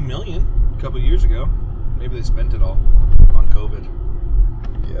 $92 million a couple of years ago. Maybe they spent it all on COVID.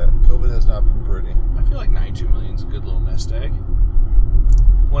 Yeah, COVID has not been pretty. I feel like $92 million is a good little nest egg.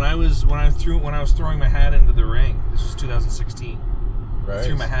 When I was throwing my hat into the ring, this was 2016. Right.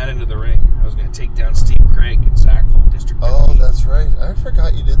 Threw my hat into the ring. I was going to take down Steve Craig in Sackville, District 15. Oh, that's right. I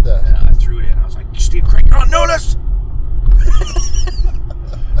forgot you did that. And I threw it in. I was like, Steve Craig, you're on notice!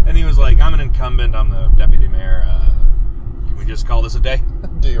 And he was like, I'm an incumbent. I'm the deputy mayor. Can we just call this a day?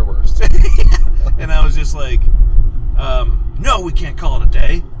 Do your worst. And I was just like, no, we can't call it a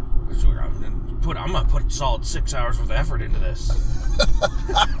day. I'm going to put a solid 6 hours worth of effort into this.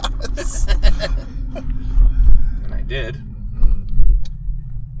 And I did.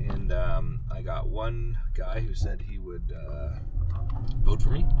 Mm-hmm. And I got one guy who said he would vote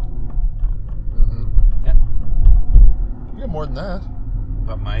for me. Mm-hmm. Yeah. You got more than that.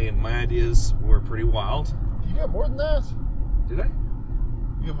 But my ideas were pretty wild. You got more than that. Did I?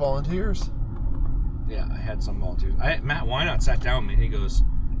 You got volunteers. Yeah, I had some volunteers. Matt Wynot sat down with me. He goes,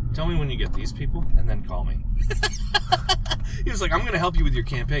 tell me when you get these people, and then call me. He was like, I'm going to help you with your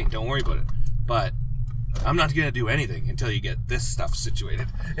campaign. Don't worry about it. But I'm not going to do anything until you get this stuff situated.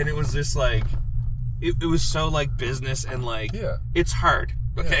 And it was just like, it was so like business and like, it's hard.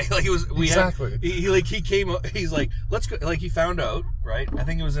 Okay, like it was. Exactly. He came. He's like, let's go. Like he found out, right? I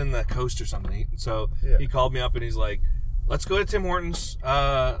think it was in the coast or something. So he called me up and he's like, let's go to Tim Hortons.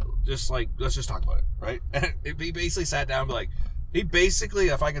 Let's just talk about it, right? And he basically sat down and be like,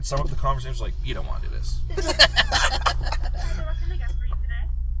 if I could sum up the conversation, was like, you don't want to do this. So what can I get for you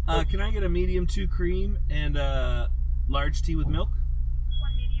today? Can I get a medium 2 cream and a large tea with milk?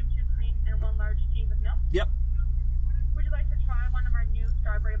 1 medium, 2 cream, and 1 large tea with milk. Yep. Would you like to try one of our new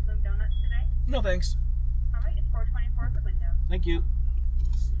strawberry bloom donuts today? No thanks. All right, it's $4.24 at the window. Thank you.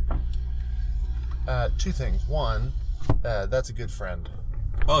 2 things. One, that's a good friend.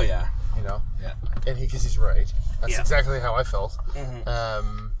 Oh yeah. You know? Yeah. And because he's right. That's exactly how I felt.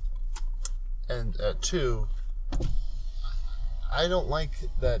 Mm-hmm. And 2, I don't like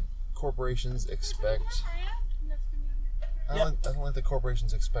that corporations expect... I don't like that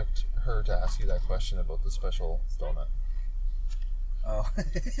corporations expect her to ask you that question about the special donut. Oh.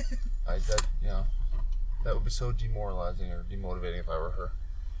 That would be so demoralizing or demotivating if I were her.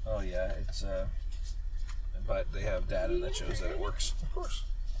 Oh yeah, it's but they have data that shows that it works. Of course.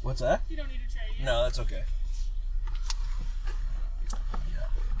 What's that? You don't need a tray yet. No, that's okay.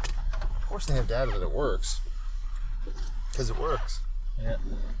 Of course they have data that it works. Because it works. Yeah.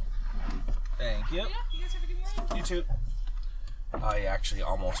 Thank you. Yeah, you guys have a good morning. You too. I actually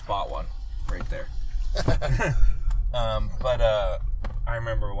almost bought one right there. But I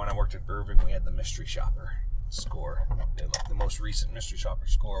remember when I worked at Irving, we had the mystery shopper score. The most recent mystery shopper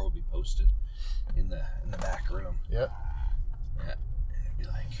score would be posted in the back room. Yeah. Yeah. And it'd be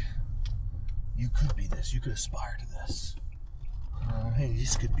like, you could be this. You could aspire to this. Hey,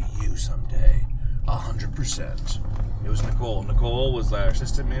 this could be you someday. 100%. It was Nicole. Nicole was our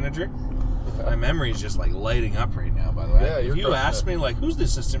assistant manager. My memory is just like lighting up right now, by the way. Yeah, if you asked me, like, who's the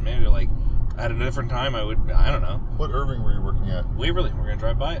assistant manager, like, at a different time, I don't know. What Irving were you working at? Waverly. We're going to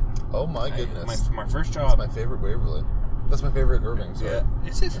drive by it. Oh my goodness. My first That's job. my favorite Waverly. That's my favorite Irving, sorry. Yeah.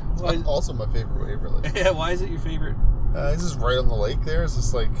 Is it? It's also my favorite Waverly. Yeah, why is it your favorite? This is right on the lake there. It's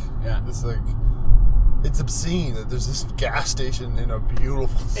just like, it's obscene that there's this gas station in a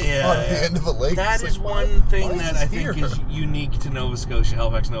beautiful spot at the end of a lake. That is one thing that I think is unique to Nova Scotia,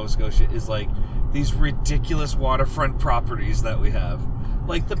 Halifax, Nova Scotia, is like these ridiculous waterfront properties that we have.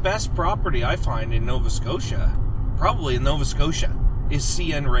 Like the best property I find in Nova Scotia, probably in Nova Scotia, is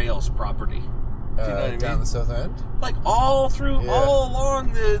CN Rail's property. Do you know what I mean? Down the south end? Like all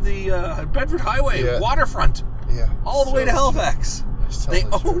along the Bedford Highway, waterfront. Yeah. All the way to Halifax. They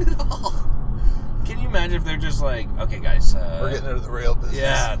own it all. Can you imagine if they're just like, okay, guys, we're getting into the rail business.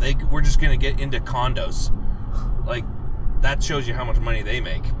 Yeah, we're just gonna get into condos. Like, that shows you how much money they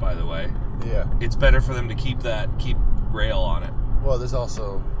make. By the way, yeah, it's better for them to keep rail on it. Well, there's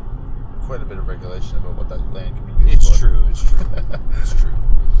also quite a bit of regulation about what that land can be used for. It's true. It's true.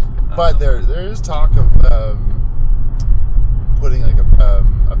 But there is talk of putting like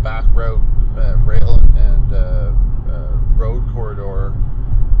a back route rail and road corridor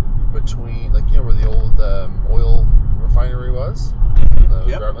between, like, you know, where the old oil refinery was on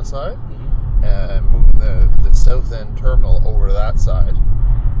the Dartmouth side, and moving the south end terminal over to that side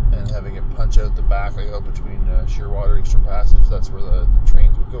and having it punch out the back, like out between Shearwater, Eastern Passage. That's where the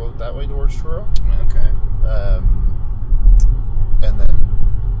trains would go out that way towards Truro. Okay. And then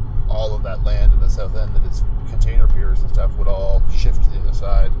all of that land in the south end that is container piers and stuff would all shift to the other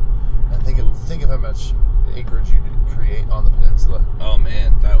side. And think of how much acreage you could create on the peninsula. Oh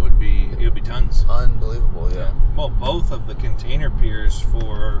man, it would be tons. Unbelievable, yeah. Well, both of the container piers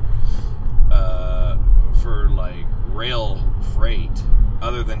for like rail freight,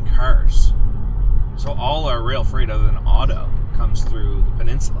 other than cars. So all our rail freight, other than auto, comes through the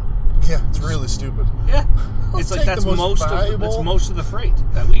peninsula. Yeah, it's really stupid. Yeah, Let's it's like take that's the most that's valuable- most of the freight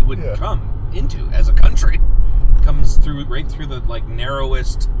that we would Yeah. come into as a country. Comes through right through the like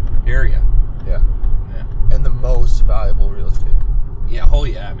narrowest area. Yeah. Yeah. And the most valuable real estate. Yeah, oh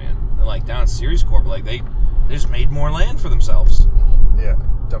yeah, man. And like down at Series Corp, like they just made more land for themselves. Yeah.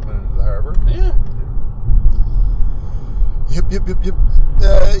 Dumping into the harbor. Yeah. Yep.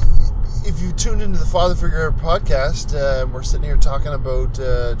 If you tuned into the Father Figure podcast, we're sitting here talking about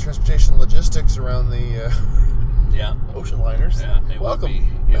transportation logistics around the Yeah. ocean liners. Yeah. It Welcome.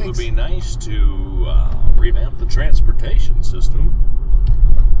 would be nice to revamp the transportation system.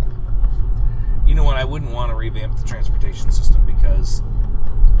 You know what? I wouldn't want to revamp the transportation system because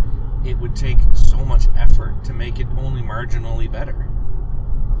it would take so much effort to make it only marginally better.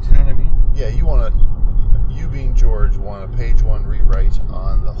 Do you know what I mean? Yeah, you being George, want a page 1 rewrite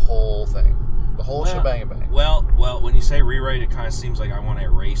on the whole thing. The whole shebang bang. Well, when you say rewrite, it kind of seems like I want to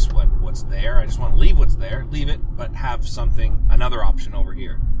erase what's there. I just want to leave what's there, leave it, but have another option over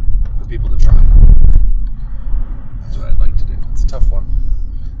here for people to try. That's what I'd like to do. It's a tough one.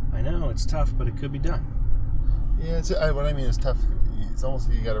 I know, it's tough, but it could be done. Yeah, what I mean is tough. It's almost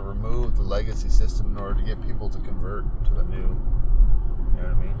like you got to remove the legacy system in order to get people to convert to the new. You know what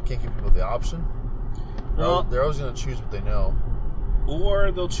I mean? You can't give people the option. Well, They're always going to choose what they know.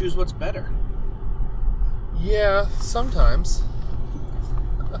 or they'll choose what's better. Yeah, sometimes.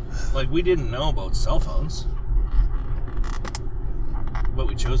 Like, we didn't know about cell phones, but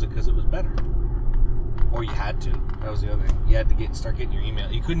we chose it because it was better. Or you had to. That was the other thing. You had to start getting your email.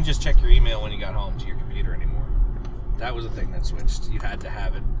 You couldn't just check your email when you got home to your computer anymore. That was the thing that switched. You had to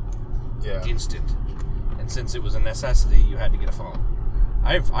have it instant. And since it was a necessity, you had to get a phone.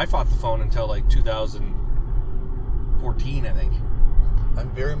 I fought the phone until like 2014, I think.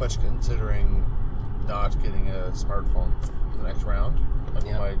 I'm very much considering not getting a smartphone the next round, like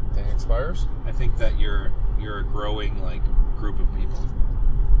when my thing expires. I think that you're a growing like group of people.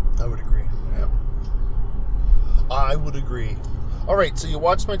 I would agree. Yeah. I would agree. All right, so you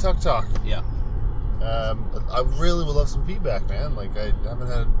watched my talk. Yeah. I really would love some feedback, man. Like I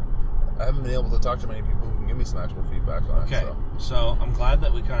haven't been able to talk to many people who can give me some actual feedback on it. Okay. So I'm glad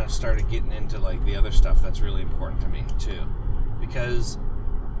that we kind of started getting into like the other stuff that's really important to me too, because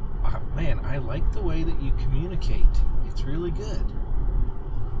man, I like the way that you communicate. It's really good.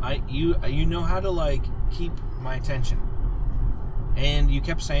 You know how to like keep my attention, and you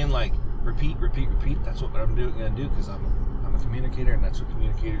kept saying like repeat. That's what I'm gonna do because I'm a communicator, and that's what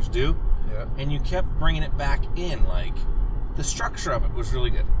communicators do. Yeah. And you kept bringing it back in. Like the structure of it was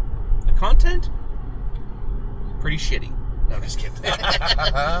really good. The content, pretty shitty. No, I'm just kidding.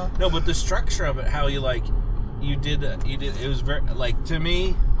 No, but the structure of it, how you did. It was very like, to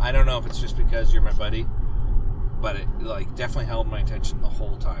me. I don't know if it's just because you're my buddy, but it like definitely held my attention the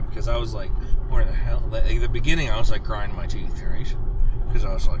whole time because I was like, where the hell? At the beginning, I was like grinding my teeth, right? Because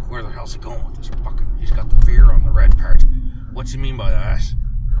I was like, where the hell's he going with this fucking? He's got the fear on the red part. What's he mean by that?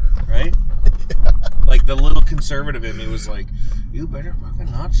 Right? Yeah. Like the little conservative in me was like, you better fucking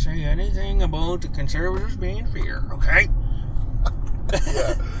not say anything about the conservatives being fear, okay?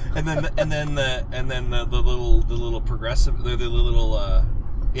 Yeah. and then the little progressive,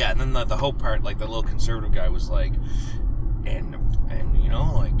 and then the hope part, like the little conservative guy was like, and you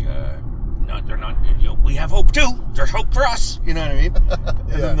know, like they're not, you know, we have hope too. There's hope for us. You know what I mean?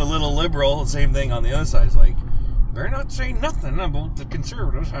 And then the little liberal, same thing on the other side, is like, they're not saying nothing about the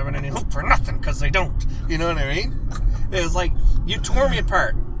conservatives having any hope for nothing because they don't. You know what I mean? It was like you tore me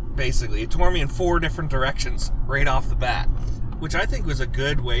apart. Basically, you tore me in 4 different directions right off the bat, which I think was a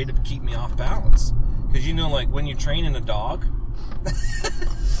good way to keep me off balance. Because you know, like when you're training a dog,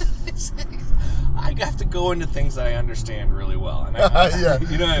 I have to go into things that I understand really well, and you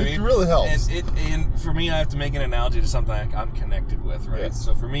know what I mean. It really helps. And for me, I have to make an analogy to something I'm connected with, right? Yes.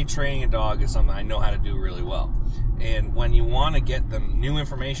 So for me, training a dog is something I know how to do really well. And when you want to get them new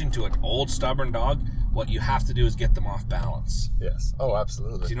information to an old stubborn dog, what you have to do is get them off balance. Yes. Oh,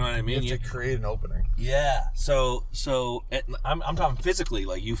 absolutely. Do you know what I mean? You have to create an opening. Yeah. So I'm talking physically.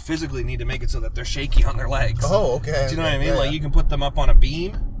 Like you physically need to make it so that they're shaky on their legs. Oh, okay. Do you know what I mean? Yeah, like you can put them up on a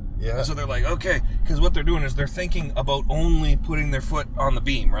beam. Yeah. And so they're like, okay, because what they're doing is they're thinking about only putting their foot on the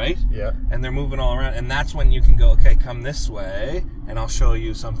beam, right? Yeah. And they're moving all around, and that's when you can go, okay, come this way, and I'll show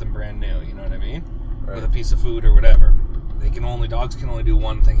you something brand new. You know what I mean? Right. With a piece of food or whatever. Dogs can only do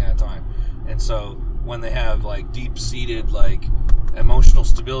one thing at a time. And so when they have like deep-seated like emotional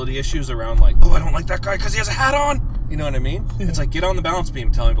stability issues around like, oh, I don't like that guy because he has a hat on. You know what I mean? It's like, get on the balance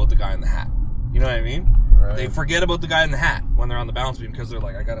beam, tell me about the guy in the hat. You know what I mean? Right. They forget about the guy in the hat when they're on the balance beam because they're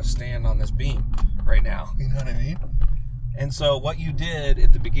like, I gotta stand on this beam right now. You know what I mean? And so what you did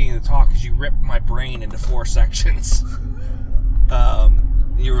at the beginning of the talk is you ripped my brain into 4 sections.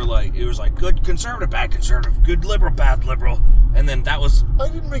 You were like, it was like good conservative, bad conservative, good liberal, bad liberal, and then that was... I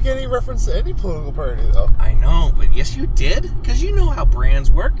didn't make any reference to any political party, though. I know, but yes you did, because you know how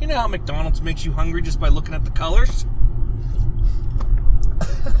brands work. You know how McDonald's makes you hungry just by looking at the colors?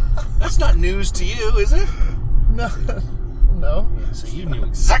 That's not news to you, is it? No. Yeah, so you knew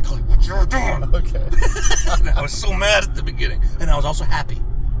exactly what you were doing. Okay. And I was so mad at the beginning, and I was also happy.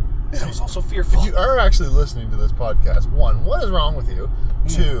 And I was also fearful. If you are actually listening to this podcast, one, what is wrong with you?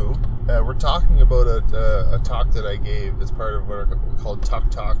 Two, we're talking about a talk that I gave as part of what are called Tuck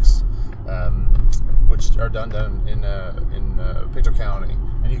Talks, which are done in Pictou County.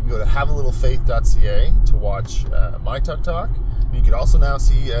 And you can go to havealittlefaith.ca to watch my Tuck Talk. And you can also now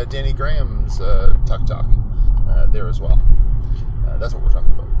see Danny Graham's Tuck Talk there as well. That's what we're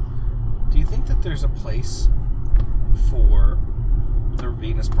talking about. Do you think that there's a place for the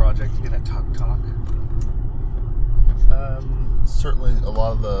Venus Project in a Tuck Talk? Certainly a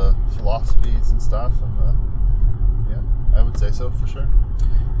lot of the philosophies and stuff, and yeah, I would say so for sure.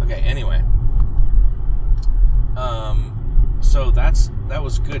 Okay, anyway. So that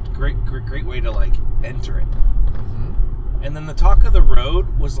was good. Great way to like enter it. Mm-hmm. And then the talk of the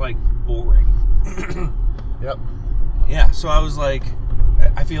road was like boring. Yep. Yeah, so I was like,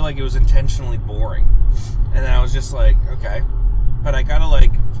 I feel like it was intentionally boring. And then I was just like, okay, but I gotta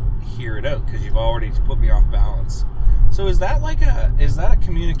like hear it out because you've already put me off balance. So is that a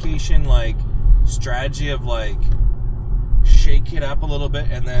communication like strategy of like shake it up a little bit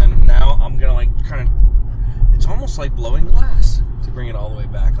and then now I'm gonna like kind of, it's almost like blowing glass to bring it all the way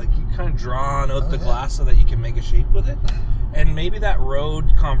back. Like you kind of drawn out the glass so that you can make a shape with it. And maybe that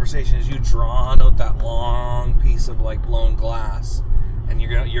road conversation is you drawing out that long piece of like blown glass and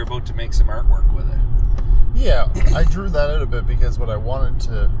you're about to make some artwork with it. Yeah, I drew that out a bit because what I wanted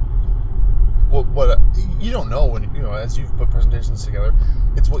to, what you don't know when as you've put presentations together,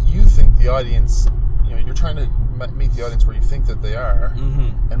 it's what you think the audience, you're trying to meet the audience where you think that they are.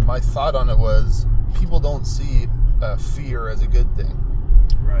 Mm-hmm. And my thought on it was people don't see fear as a good thing.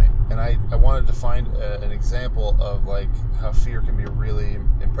 Right. And I wanted to find an example of like how fear can be a really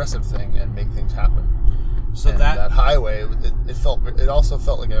impressive thing and make things happen. So and that highway, it also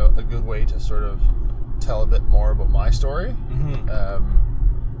felt like a good way to sort of tell a bit more about my story. Mm-hmm.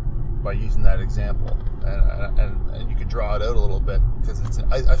 By using that example, and you could draw it out a little bit because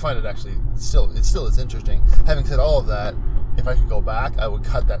I find it actually still is interesting. Having said all of that, if I could go back, I would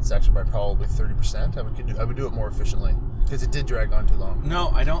cut that section by probably 30%. I would do it more efficiently because it did drag on too long. No,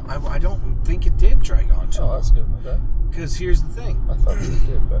 I don't think it did drag on too long. Oh, that's good. Okay. Because here's the thing. I thought it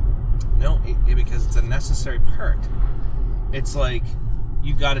did, but no, because it's a necessary part. It's like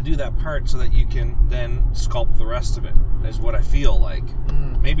you got to do that part so that you can then sculpt the rest of it. Is what I feel like.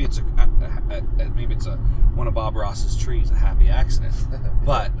 Maybe it's one of Bob Ross's trees, a happy accident.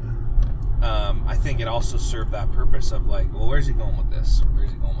 But I think it also served that purpose of like, well, where's he going with this?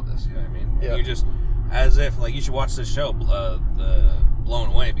 Where's he going with this? You know what I mean? Yeah. You just, as if like you should watch this show, the Blown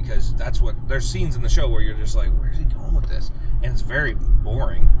Away, because there's scenes in the show where you're just like, where's he going with this? And it's very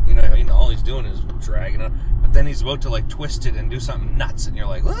boring. You know what I mean? All he's doing is dragging it. But then he's about to like twist it and do something nuts, and you're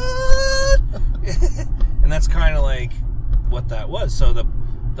like, what? And that's kind of like what that was. So the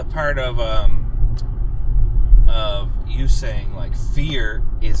part of you saying like fear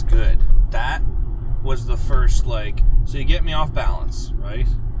is good, that was the first like, so you get me off balance, right?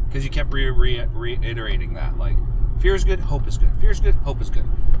 Because you kept reiterating that like fear is good, hope is good, fear is good, hope is good,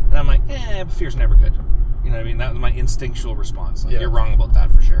 and I'm like, but fear's never good. You know what I mean? That was my instinctual response. Like, you're wrong about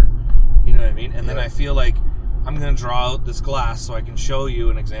that for sure. You know what I mean? And then I feel like I'm going to draw out this glass so I can show you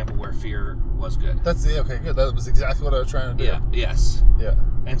an example where fear was good. Okay, good. That was exactly what I was trying to do. Yeah, yes. Yeah.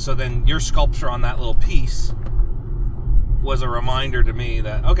 And so then your sculpture on that little piece was a reminder to me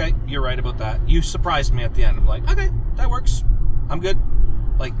that, okay, you're right about that. You surprised me at the end. I'm like, okay, that works. I'm good.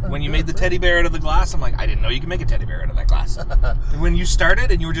 Like, when you made the teddy bear out of the glass, I'm like, I didn't know you could make a teddy bear out of that glass. When you started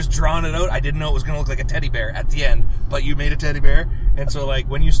and you were just drawing it out, I didn't know it was going to look like a teddy bear at the end, but you made a teddy bear. And so, like,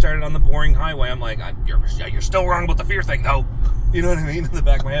 when you started on the boring highway, I'm like, you're still wrong about the fear thing, though. You know what I mean? In the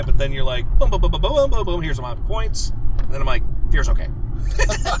back of my head. But then you're like, boom, boom, boom, boom, boom, boom, boom, here's my points. And then I'm like, fear's okay.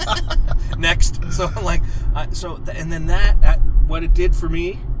 Next. So I'm like, and then that, what it did for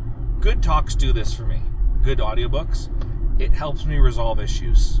me, good talks do this for me. Good audiobooks. It helps me resolve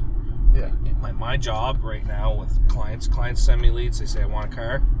issues. Yeah. My job right now with clients send me leads. They say, I want a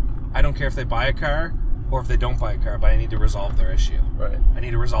car. I don't care if they buy a car or if they don't buy a car, but I need to resolve their issue. Right. I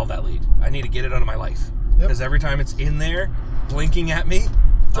need to resolve that lead. I need to get it out of my life. Because every time it's in there, blinking at me,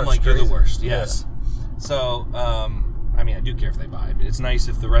 I'm like, you're the worst. Yes. Yeah. So, I mean, I do care if they buy, but it's nice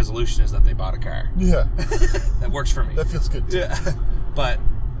if the resolution is that they bought a car. Yeah. That works for me. That feels good too. Yeah. But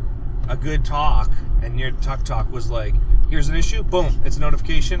a good talk, and your talk was like, here's an issue, boom, it's a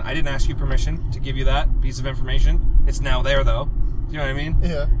notification. I didn't ask you permission to give you that piece of information. It's now there, though. You know what I mean?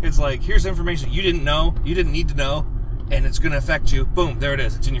 Yeah. It's like, here's information you didn't know, you didn't need to know, and it's going to affect you. Boom, there it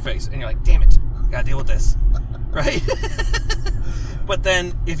is. It's in your face. And you're like, damn it, gotta deal with this. Right? But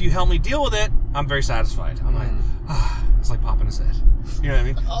then, if you help me deal with it, I'm very satisfied. I'm like, it's like popping his head. You know what I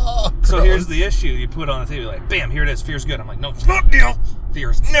mean? Oh, so here's the issue. You put on the table, like, bam, here it is. Fear's good. I'm like, no, it's not, Neil.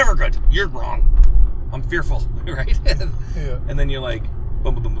 Fear is never good. You're wrong. I'm fearful, right? Yeah. And then you're like,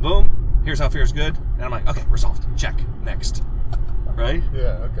 boom, boom, boom, boom, boom. Here's how fear's good. And I'm like, okay, resolved. Check. Next. Right?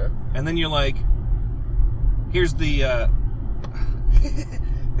 Yeah, okay. And then you're like, here's the, and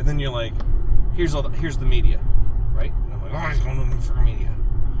then you're like, here's the media, right? And I'm like, oh, he's going for media.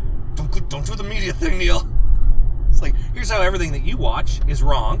 Don't do the media thing, Neil. It's like, here's how everything that you watch is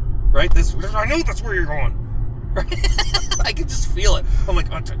wrong, right? I know that's where you're going, right? I can just feel it. I'm like,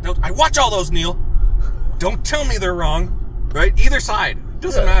 I watch all those, Neil. Don't tell me they're wrong, right? Either side.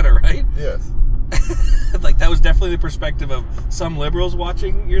 Doesn't matter, right? Yes. Like, that was definitely the perspective of some liberals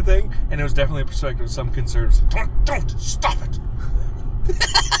watching your thing, and it was definitely the perspective of some conservatives. Don't stop it.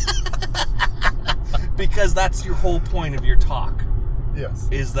 Because that's your whole point of your talk. Yes.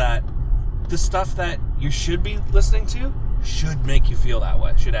 Is that the stuff that you should be listening to should make you feel that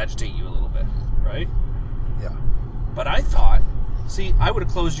way, should agitate you a little bit, right? Yeah. But I thought, I would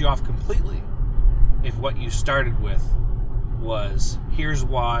have closed you off completely if what you started with was, here's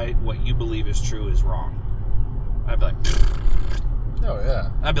why what you believe is true is wrong. I'd be like, oh yeah.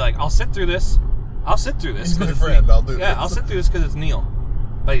 I'd be like, I'll sit through this. He's my friend. I'll do this. Yeah, I'll sit through this because it's Neil.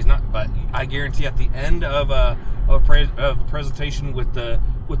 But he's not. But I guarantee at the end of a presentation with the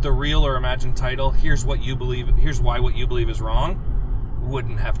real or imagined title, here's what you believe. Here's why what you believe is wrong.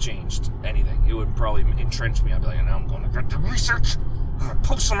 Wouldn't have changed anything. It would probably entrench me. I'd be like, now I'm going to get the research. I'm going to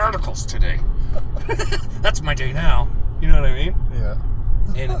post some articles today. That's my day now. You know what I mean? Yeah.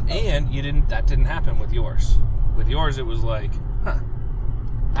 And you didn't. That didn't happen with yours. With yours, it was like,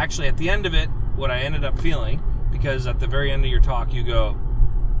 Actually, at the end of it, what I ended up feeling, because at the very end of your talk, you go,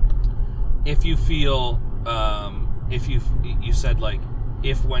 if you feel, you said like,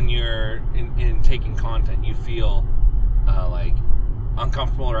 if when you're in taking content, you feel like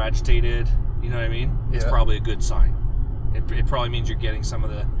uncomfortable or agitated, you know what I mean? It's probably a good sign. It probably means you're getting some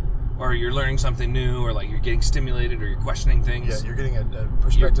of the, or you're learning something new, or like you're getting stimulated, or you're questioning things. Yeah, you're getting a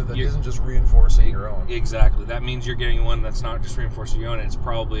perspective that isn't just reinforcing your own. Exactly. That means you're getting one that's not just reinforcing your own, and it's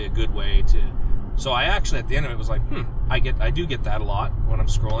probably a good way to. So I actually, at the end of it, was like, I do get that a lot when I'm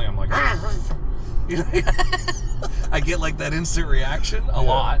scrolling. I'm like, you know, I get like that instant reaction a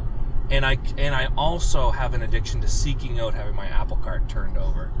lot. And I also have an addiction to seeking out having my Apple Cart turned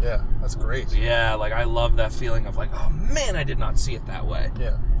over. Yeah, that's great. Yeah, like I love that feeling of like, oh man, I did not see it that way.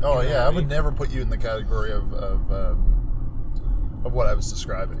 Yeah. Oh you know yeah, I would never put you in the category of what I was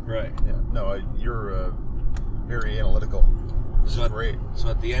describing. Right. Yeah. No, you're very analytical. This is great. So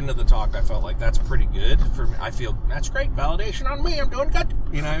at the end of the talk, I felt like that's pretty good for me. I feel that's great validation on me. I'm doing good.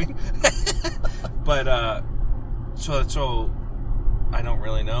 You know what I mean? But so. I don't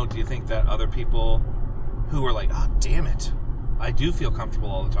really know. Do you think that other people who are like, oh, damn it, I do feel comfortable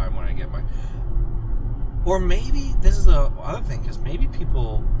all the time when I get my... Or maybe, this is the other thing, because maybe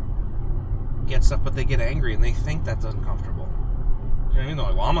people get stuff, but they get angry and they think that's uncomfortable. You know what I mean? They're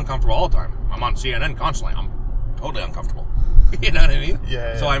like, well, I'm uncomfortable all the time. I'm on CNN constantly. I'm totally uncomfortable. You know what I mean?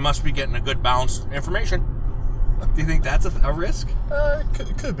 Yeah. So I must be getting a good balanced information. Do you think that's a risk?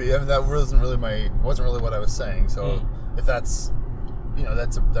 Could be. I mean, that wasn't really what I was saying. So if that's... You know,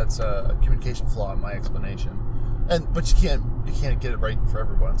 that's a communication flaw in my explanation, but you can't get it right for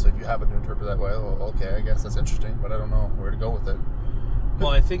everyone. So if you happen to interpret that way, well, okay, I guess that's interesting, but I don't know where to go with it. Well,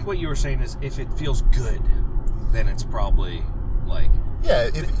 I think what you were saying is if it feels good, then it's probably like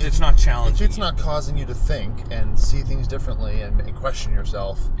if it's not challenging. If it's not causing you to think and see things differently and question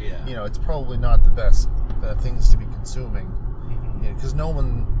yourself, you know, it's probably not the best things to be consuming. Because no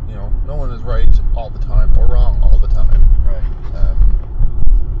one is right all the time or wrong all the time. Right.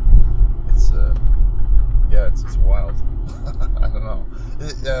 It's wild. I don't know.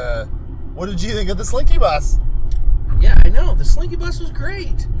 What did you think of the Slinky Bus? Yeah, I know. The Slinky Bus was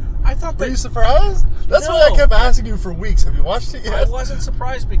great. I thought that... Were you surprised? That's why I kept asking you for weeks. Have you watched it yet? I wasn't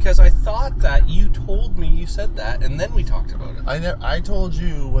surprised because I thought that you told me you said that, and then we talked about it. I told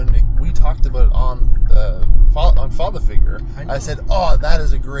you when we talked about it on Father Figure. I said, oh, that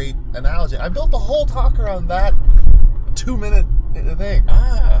is a great analogy. I built the whole talk around that 2-minute thing.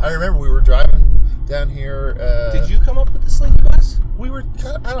 I remember we were driving down here. Did you come up with Slinky Bus? We were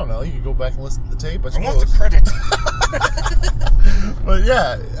I don't know. You could go back and listen to the tape. I I want the suppose. credit. But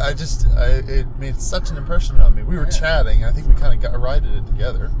yeah, it made such an impression on me. We were chatting. I think we kind of got rided it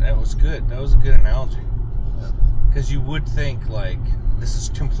together. That was good. That was a good analogy. Because you would think, like, this is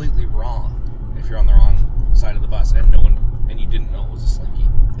completely wrong if you're on the wrong side of the bus and you didn't know it was a Slinky.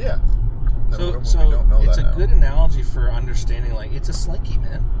 Yeah. No, we So don't know it's that a now. good analogy for understanding, like, it's a Slinky,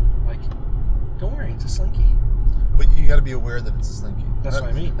 man. Like, don't worry, it's a Slinky. But you got to be aware that it's a Slinky. That's what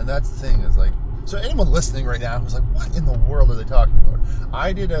I mean. And that's the thing is like, so anyone listening right now who's like, what in the world are they talking about?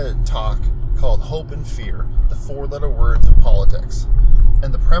 I did a talk called Hope and Fear, the 4-letter words of politics.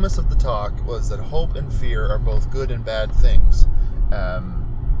 And the premise of the talk was that hope and fear are both good and bad things.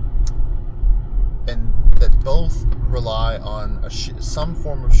 And that both rely on some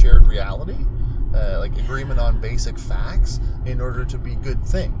form of shared reality, like agreement on basic facts, in order to be good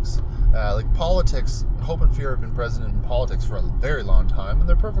things. Like politics, hope and fear have been present in politics for a very long time, and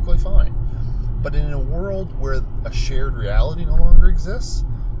they're perfectly fine. But in a world where a shared reality no longer exists,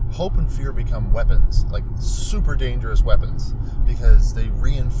 hope and fear become weapons, like super dangerous weapons, because they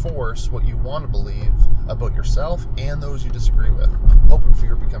reinforce what you want to believe about yourself and those you disagree with. Hope and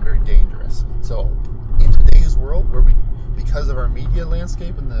fear become very dangerous. So in today's world, where because of our media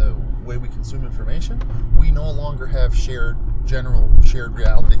landscape and the way we consume information, we no longer have shared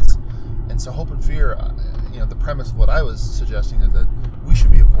realities. And so hope and fear, the premise of what I was suggesting is that we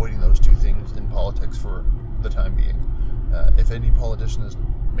should be avoiding those two things in politics for the time being. If any politician is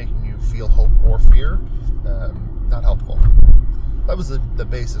making you feel hope or fear, not helpful. That was the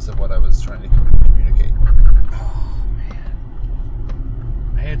basis of what I was trying to communicate. Oh,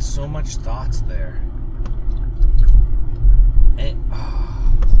 man. I had so much thoughts there. And,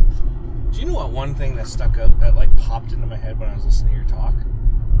 do you know what one thing that stuck out, that like popped into my head when I was listening to your talk?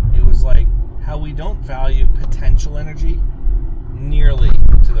 It was like how we don't value potential energy nearly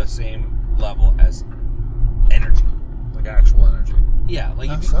to the same level as energy. Like actual energy. Yeah, like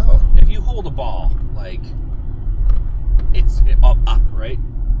How if you hold a ball, like it's up, right?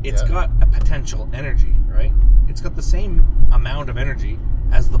 It's got a potential energy, right? It's got the same amount of energy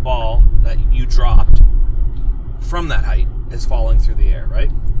as the ball that you dropped from that height is falling through the air, right?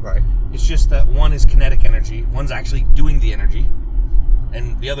 Right. It's just that one is kinetic energy, one's actually doing the energy,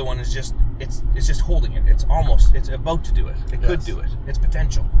 and the other one is just it's just holding it. It's about to do it. It could do it. It's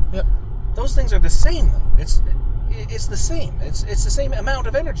potential. Yep. Those things are the same though. It's the same. It's the same amount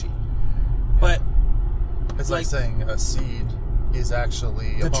of energy. But it's like saying a seed is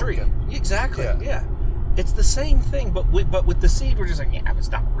actually the a tree. pumpkin. Exactly. Yeah. It's the same thing, but with the seed, we're just like, yeah, but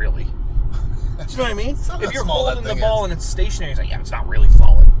it's not really. Do you know what I mean? If you're holding the ball and it's stationary, it's like, yeah, it's not really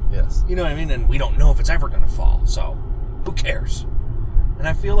falling. Yes. You know what I mean? And we don't know if it's ever going to fall, so who cares? And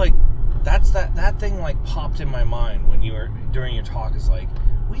I feel like that thing like popped in my mind when you were during your talk is like,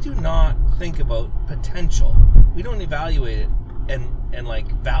 we do not think about potential. We don't evaluate it and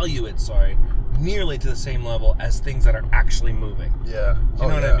like value it, nearly to the same level as things that are actually moving. Yeah. Do you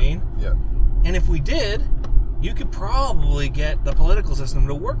know what I mean? Yeah. And if we did, you could probably get the political system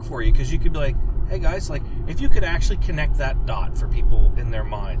to work for you, because you could be like, hey guys, like if you could actually connect that dot for people in their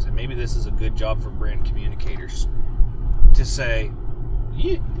minds, and maybe this is a good job for brand communicators to say,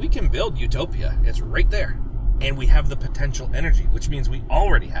 we can build utopia. It's right there. And we have the potential energy, which means we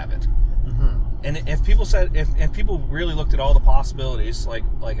already have it. Mm-hmm. And if people said, if people really looked at all the possibilities, like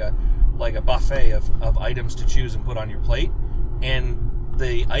a buffet of items to choose and put on your plate, and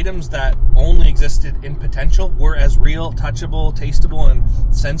the items that only existed in potential were as real, touchable, tasteable, and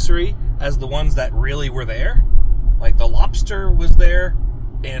sensory as the ones that really were there. Like the lobster was there,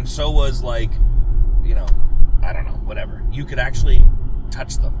 and so was I don't know, whatever. You could actually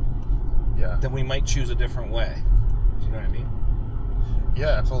touch them. Yeah. Then we might choose a different way. Do you know what I mean?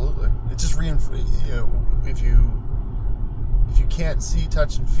 Yeah, absolutely. It just if you can't see,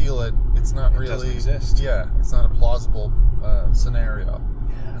 touch, and feel it, it's not really doesn't exist. Yeah, it's not a plausible scenario.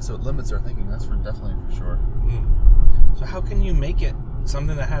 Yeah. And so it limits our thinking. That's definitely for sure. So how can you make it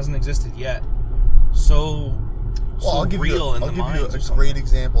something that hasn't existed yet so I'll give real you in the a minds? great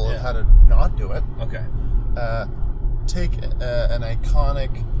example of how to not do it. Okay. Take an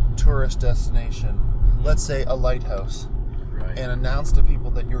iconic tourist destination, let's say a lighthouse, Right. and announce to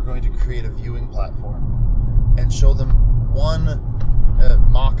people that you're going to create a viewing platform and show them one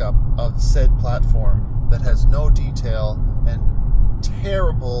mock-up of said platform that has no detail and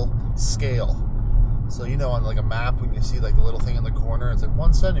terrible scale. So on like a map, when you see like the little thing in the corner, it's like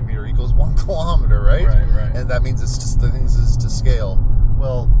 1 centimeter equals 1 kilometer, right? Right. And that means it's just the things is to scale.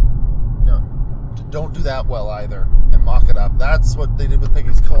 Well, don't do that well either, and mock it up. That's what they did with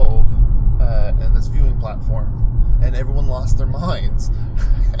Peggy's Cove and this viewing platform. and everyone lost their minds.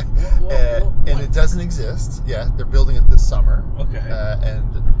 What? It doesn't exist. Yeah, they're building it this summer. Okay.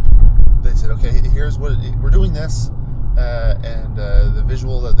 And they said, okay, here's what we're doing this, and the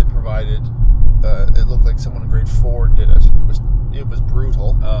visual that they provided, it looked like someone in grade 4 did it. It was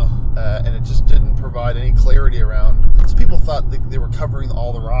brutal. And it just didn't provide any clarity around. So people thought they were covering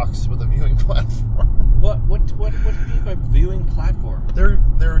all the rocks with a viewing platform. What do you mean by viewing platform?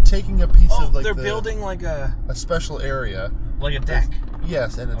 They're taking a piece of like they're building like a special area, like a deck.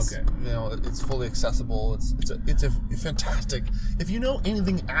 Yes, and it's Okay. It's fully accessible. It's a fantastic. If you know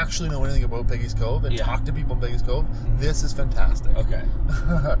anything about Peggy's Cove and talk to people in Peggy's Cove, this is fantastic. Okay.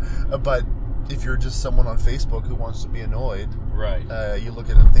 But if you're just someone on Facebook who wants to be annoyed, Right. You look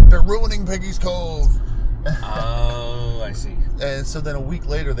at it and think they're ruining Peggy's Cove. Oh, I see. And so then a week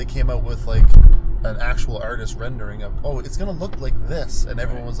later they came out with like an actual artist rendering of, it's going to look like this, and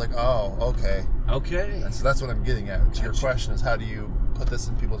everyone was like, oh, okay. Okay. And so that's what I'm getting at. So your question is, how do you put this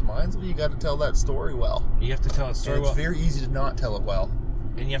in people's minds? Well, you got to tell that story well. You have to tell a story And it's very easy to not tell it well.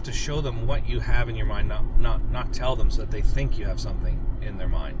 And you have to show them what you have in your mind, not tell them so that they think you have something in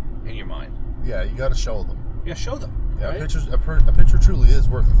your mind. Yeah, you got to show them. Yeah, show them. Yeah, right? a picture truly is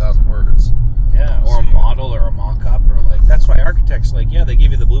worth 1,000 words. Yeah, or a model or a mock-up or like that's why architects they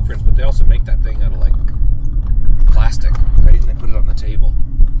give you the blueprints, but they also make that thing out of like plastic, right? And they put it on the table.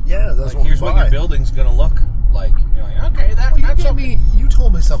 Yeah, that's like, here's what your building's gonna look like. You're like, okay, you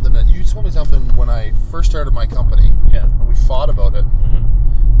told me something when I first started my company. Yeah. And we fought about it.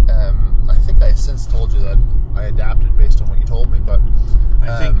 Mm-hmm. I think I since told you that I adapted based on what you told me, but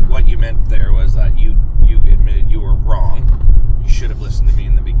I think what you meant there was that you admitted you were wrong. You should have listened to me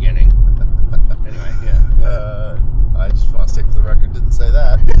in the beginning. Anyway, yeah. I just want to stick for the record. Didn't say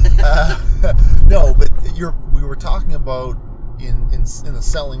that. No, but we were talking about in the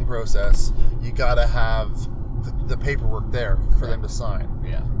selling process, you got to have the paperwork there for them to sign.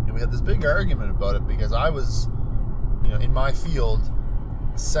 Yeah. And we had this big argument about it because I was, in my field,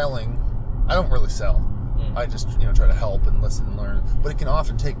 selling. I don't really sell. I just try to help and listen and learn, but it can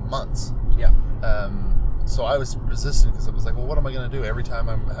often take months. Yeah. So I was resistant because it was like, well, what am I going to do? Every time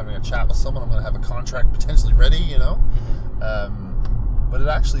I'm having a chat with someone, I'm going to have a contract potentially ready, But it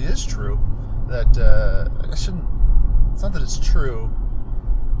actually is true that it's not that it's true.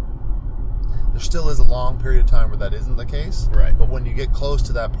 There still is a long period of time where that isn't the case. Right. But when you get close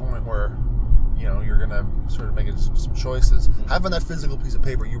to that point where, you're going to sort of make some choices, having that physical piece of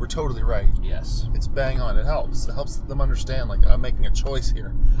paper, you were totally right. Yes. It's bang on. It helps. It helps them understand, like, I'm making a choice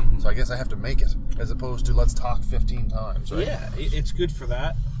here. So I guess I have to make it, as opposed to let's talk 15 times, right? Yeah, it's good for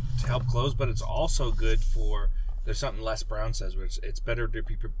that, to help close, but it's also good for, there's something Les Brown says, which it's better to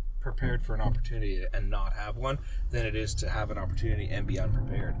be prepared for an opportunity and not have one than it is to have an opportunity and be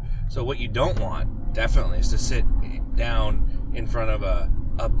unprepared. So what you don't want, definitely, is to sit down in front of a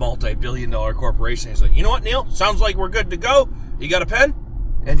multi-billion-dollar corporation. He's like, you know what, Neil? Sounds like we're good to go. You got a pen?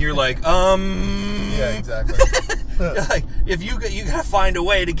 And you're like, Yeah, exactly. like, if you gotta find a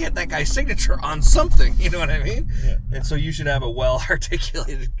way to get that guy's signature on something, you know what I mean? Yeah. And so you should have a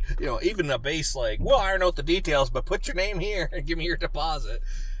well-articulated, even a base like, we'll iron out the details, but put your name here and give me your deposit.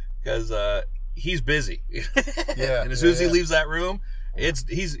 Because he's busy. Yeah. And as soon as he leaves that room,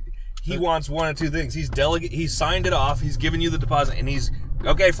 he wants one of two things. He's signed it off, he's given you the deposit, and he's,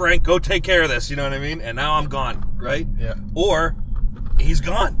 okay, Frank, go take care of this, you know what I mean? And now I'm gone, right? Yeah. Or he's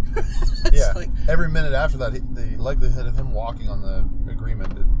gone. Yeah. Like, every minute after that, the likelihood of him walking on the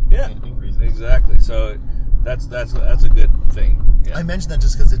agreement increases. Exactly. So that's a good thing. Yeah. I mentioned that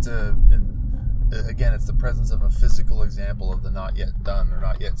just because it's it's the presence of a physical example of the not yet done or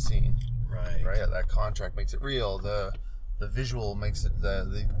not yet seen. Right. Right. That contract makes it real. The visual makes it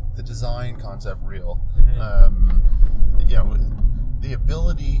the design concept real. The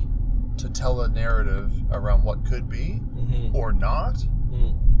ability to tell a narrative around what could be or not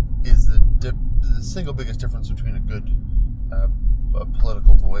is the single biggest difference between a good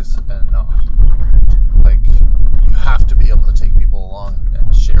political voice and not. Right. Like, you have to be able to take people along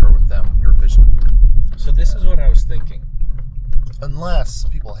and share with them your vision. So this is what I was thinking. Unless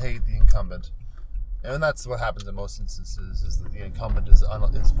people hate the incumbent. And that's what happens in most instances, is that the incumbent is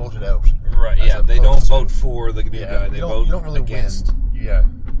voted out. Right, yeah. They don't vote for the new guy. They vote you don't really against. Win. Yeah.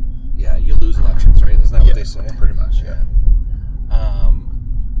 Yeah, you lose elections, right? Isn't that what they say? Pretty much, yeah.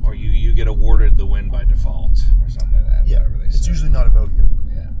 Or you get awarded the win by default, or something like that. Yeah, whatever they it's say. usually not about you.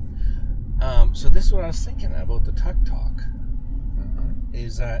 Yeah. So this is what I was thinking about the Tuck Talk.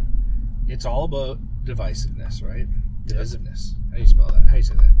 Is that it's all about divisiveness, right? Divisiveness. How do you spell that? How do you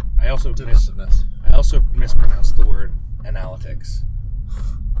say that? I also Divisiveness. mispronounced the word analytics.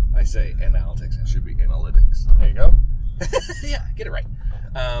 I say analytics. It should be analytics. There you go. Yeah, get it right.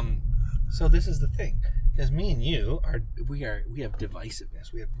 So this is the thing, because me and you we have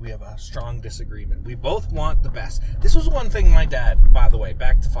divisiveness. We have a strong disagreement. We both want the best. This was one thing my dad, by the way,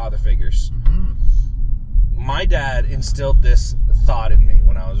 back to father figures. Mm-hmm. My dad instilled this thought in me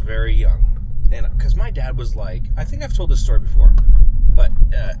when I was very young, and because my dad was like, I think I've told this story before, but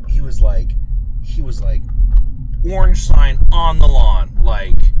he was like orange sign on the lawn,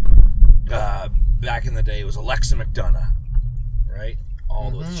 like back in the day it was Alexa McDonough, right? All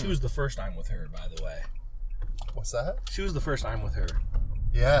those. She was the first I'm with her, by the way. What's that? She was the first I'm with her.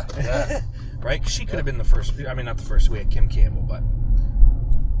 Yeah. Right? She could have been the first. I mean, not the first. We had Kim Campbell, but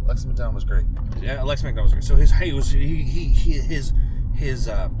Alexa McDonough was great. yeah, Alexa McDonough was great. So his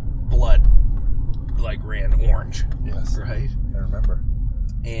blood like ran orange. Yes. Right? I remember.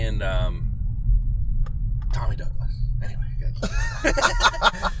 And Tommy Douglas. Anyway,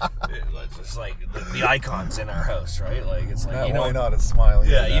 it's just like the icons in our house, right? Like it's like, Yeah, you know, why not? It's smiling.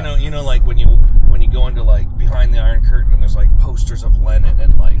 yeah, at you that. know, like when you go into like behind the Iron Curtain and there's like posters of Lennon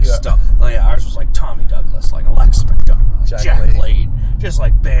and like Yeah. stuff. Oh yeah, ours was like Tommy Douglas, like Alexa McDonough, Jack Blade, just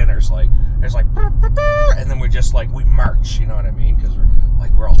like banners, like there's like, burr, burr, burr, and then we're just like we march, you know what I mean? Because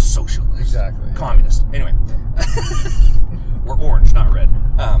we're all socialists, Exactly. communists. Anyway, we're orange, not red.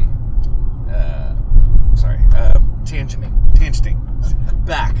 Tangenting.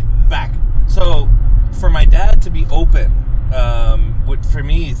 Back. So, for my dad to be open, for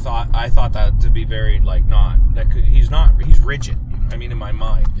me, I thought that to be very, like, he's rigid, you know what I mean, in my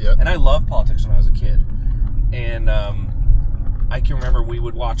mind. Yeah. And I loved politics when I was a kid. And, I can remember we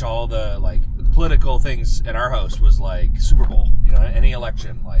would watch all the, like, the political things at our house was, like, Super Bowl, you know, any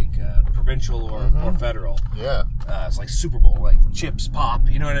election, like, provincial or federal. Yeah. It's like Super Bowl, like chips pop,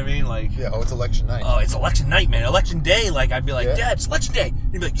 you know what I mean? Like, Yeah. Oh, it's election night. oh, it's election night, man. Election day. Like, I'd be like, Yeah. Dad, it's election day.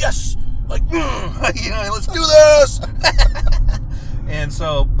 He'd be like, yes. Like, you know, let's do this. And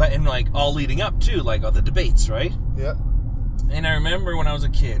so, and like all leading up to like all the debates, right? Yeah. And I remember when I was a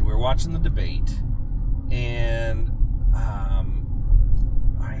kid, we were watching the debate, and I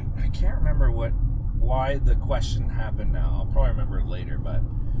can't remember why the question happened now. I'll probably remember it later, but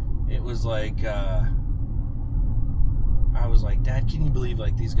it was like, I was like, Dad, can you believe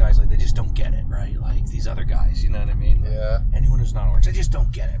like these guys, like they just don't get it, right? Like these other guys, you know what I mean? Like, Yeah. anyone who's not orange, they just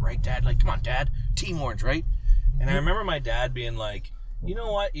don't get it, right, Dad? Like, come on, Dad, Team Orange, right? And I remember my dad being like, you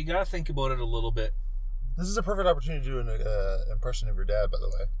know what? You got to think about it a little bit. This is a perfect opportunity to do an impression of your dad, by the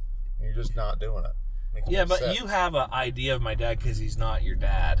way. And you're just not doing it. Making Yeah, him but upset. you have an idea of my dad because he's not your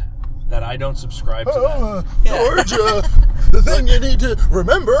dad. That I don't subscribe to that. George, the thing you need to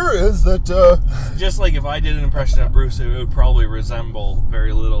remember is that... Just like if I did an impression of Bruce, it would probably resemble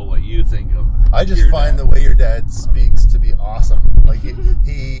very little what you think of. I just your find dad. the way your dad speaks to be awesome. Like you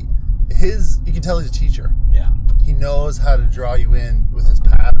can tell he's a teacher. Yeah. He knows how to draw you in with his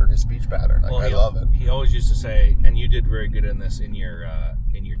pattern, his speech pattern. Like, I love it. He always used to say, and you did very good in this in your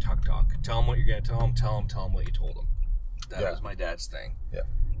Tuck Talk. Tell him what you're going to tell him. Tell him what you told him. That was my dad's thing. Yeah.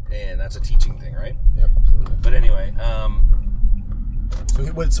 And that's a teaching thing, right? Yep, absolutely. But anyway,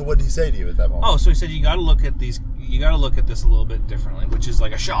 So what did he say to you at that moment? oh, so he said you got to look at this a little bit differently, which is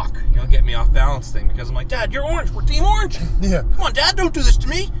like a shock, you know, get me off balance thing, because I'm like, Dad, you're orange, we're Team Orange. Yeah. Come on, Dad, don't do this to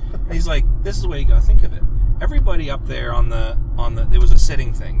me. And he's like, this is the way you got to think of it. Everybody up there on the it was a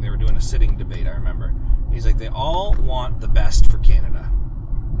sitting thing. They were doing a sitting debate, I remember. He's like, they all want the best for Canada.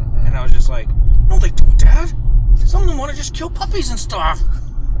 Mm-hmm. And I was just like, no, they don't, Dad. Some of them want to just kill puppies and stuff.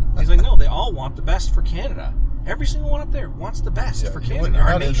 He's like, no, they all want the best for Canada. Every single one up there wants the best for Canada, You're our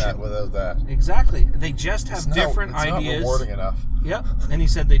not in nation. that without that. Exactly. They just have It's different not ideas. rewarding enough. Yep. And he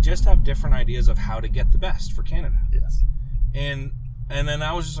said they just have different ideas of how to get the best for Canada. Yes. And then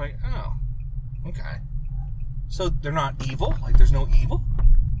I was just like, oh, okay. So they're not evil? Like there's no evil?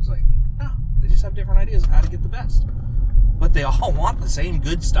 It's like, no. They just have different ideas of how to get the best. But they all want the same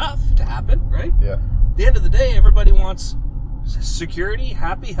good stuff to happen, right? Yeah. At the end of the day, everybody wants security,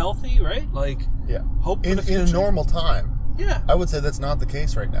 happy, healthy, right? Like, Yeah. hope for the In future. a normal time. Yeah. I would say that's not the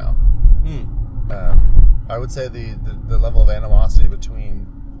case right now. Mm. I would say the level of animosity between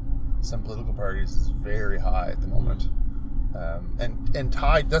some political parties is very high at the moment. And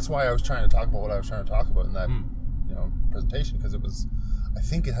tied. That's why I was trying to talk about what I was trying to talk about in that presentation, because I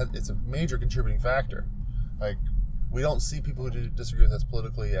think it's a major contributing factor. Like, we don't see people who disagree with us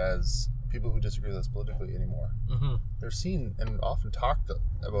politically as people who disagree with us politically anymore. Mm-hmm. They're seen and often talked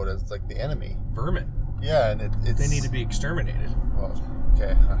about as like the enemy. Vermin. Yeah, and it's They need to be exterminated. Well,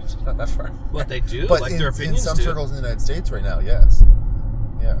 okay, not that far. What they do, But like in, their in opinions some do. circles in the United States right now, yes.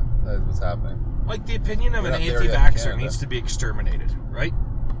 Yeah, that is what's happening. Like the opinion of We're an not there yet in anti-vaxxer Canada. needs to be exterminated, right?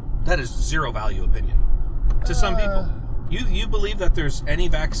 That is zero value opinion to some people. You believe that there's any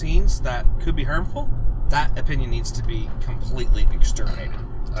vaccines that could be harmful? That opinion needs to be completely exterminated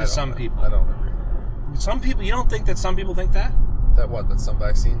to some people. I don't agree. Some people, you don't think that some people think that? That some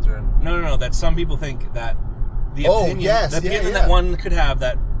vaccines are in... No. That some people think that the opinion, that one could have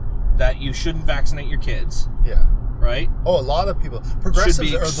that you shouldn't vaccinate your kids. Yeah. Right? Oh, a lot of people. Progressives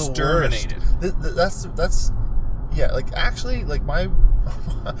should be are exterminated. The worst. That's yeah. Like actually, like my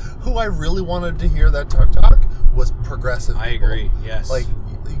who I really wanted to hear that talk was progressive. I people. agree. Yes. Like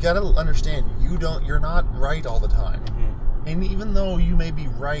you got to understand, you're not right all the time, and even though you may be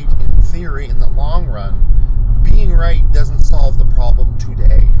right in theory, in the long run, being right doesn't solve the problem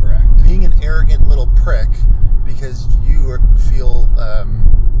today. Correct. Being an arrogant little prick because you feel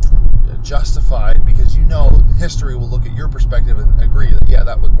justified because you know history will look at your perspective and agree that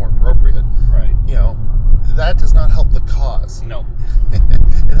that was more appropriate. Right. You know, that does not help the cause. No.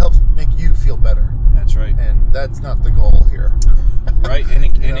 It helps make you feel better. That's right. And that's not the goal here. Right. And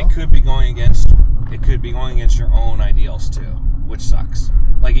it could be going against your own ideals too, which sucks.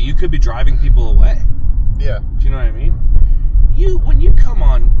 Like you could be driving people away. Yeah. Do you know what I mean?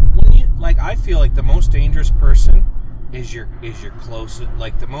 I feel like the most dangerous person is your closest,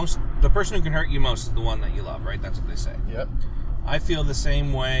 like the person who can hurt you most is the one that you love, right? That's what they say. Yep. I feel the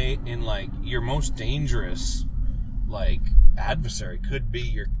same way in like your most dangerous like adversary could be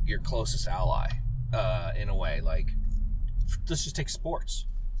your closest ally, in a way. Like let's just take sports.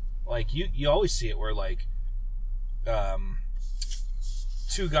 Like you always see it where like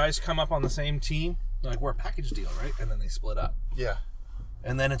two guys come up on the same team, like we're a package deal, right? And then they split up. Yeah.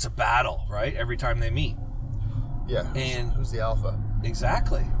 And then it's a battle, right? Every time they meet. Yeah. And who's the alpha?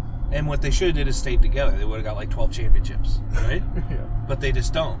 Exactly. And what they should have did is stayed together. They would have got like 12 championships, right? Yeah. But they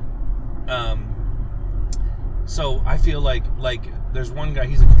just don't. So I feel like there's one guy,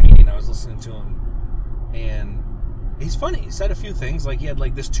 he's a comedian, I was listening to him, and he's funny. He said a few things, like he had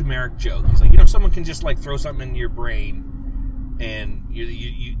like this turmeric joke. He's like, someone can just like throw something into your brain and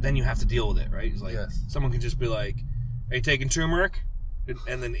you then you have to deal with it, right? He's like, yes. Someone can just be like, are you taking turmeric?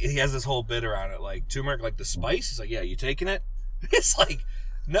 And then he has this whole bit around it, like turmeric, like the spice. He's like, yeah, you taking it? It's like,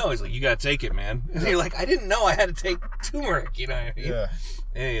 no. He's like, you gotta take it, man. And you're like, I didn't know I had to take turmeric. You know what I mean? Yeah.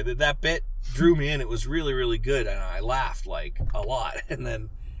 Hey, that bit drew me in. It was really, really good, and I laughed like a lot.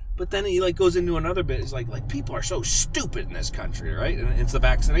 But then he like goes into another bit. He's like people are so stupid in this country, right? And it's the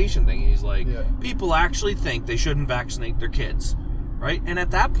vaccination thing. And he's like, people actually think they shouldn't vaccinate their kids, right? And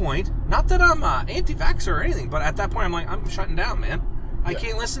at that point, not that I'm anti-vaxxer or anything, but at that point, I'm like, I'm shutting down, man. I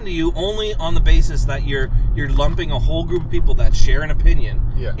can't listen to you only on the basis that you're lumping a whole group of people that share an opinion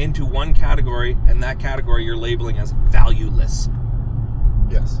into one category, and that category you're labeling as valueless.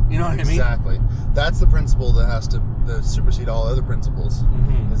 Yes. You know what I mean? Exactly. That's the principle that has to supersede all other principles.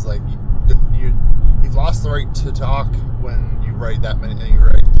 Mm-hmm. It's like you've lost the right to talk when you write that many, you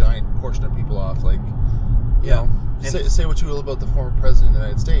write a giant portion of people off. Like, you know, say what you will about the former president of the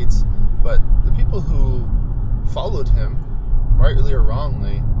United States, but the people who followed him, rightly or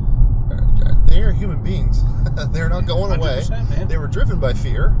wrongly, they are human beings. They're not going away. Man. They were driven by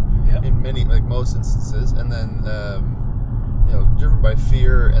fear in many, like most instances, and then driven by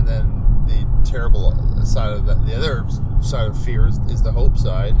fear, and then the terrible side of that, the other side of fear is the hope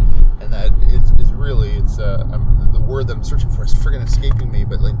side, and that is really the word that I'm searching for is friggin' escaping me,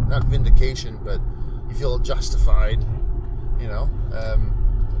 but like not vindication, but you feel justified,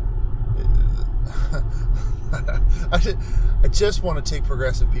 I just want to take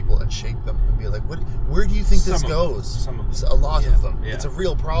progressive people and shake them and be like, where do you think this goes? A lot of them. Yeah. It's a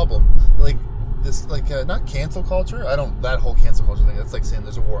real problem. Like this, not cancel culture. That whole cancel culture thing. That's like saying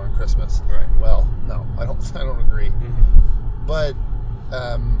there's a war on Christmas. Right. Well, no, I don't agree. Mm-hmm. But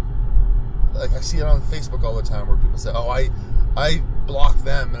I see it on Facebook all the time where people say, "Oh, I blocked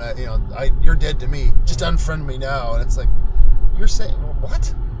them, and you're dead to me. Just unfriend me now." And it's like, you're saying,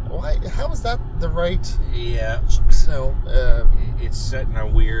 what? Why? How is that the right? Yeah. So it's setting a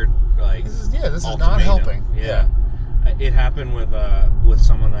weird This is not helping. Yeah. It happened with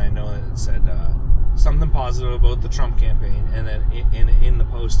someone I know that said something positive about the Trump campaign, and then in the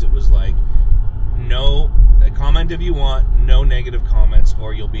post it was like, no, comment if you want, no negative comments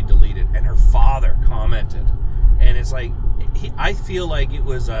or you'll be deleted. And her father commented, and it's like I feel like it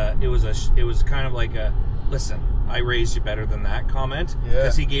was kind of like a listen. I raised you better than that comment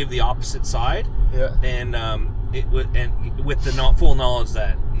because he gave the opposite side, and with the full knowledge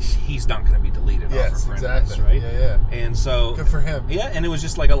that he's not going to be deleted off of friend list, right? And so good for him. Yeah, and it was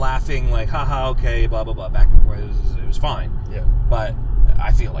just like a laughing, like haha, okay, blah blah blah, back and forth. It was fine. Yeah, but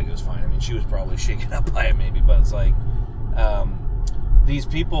I feel like it was fine. I mean, she was probably shaken up by it maybe, but it's like, these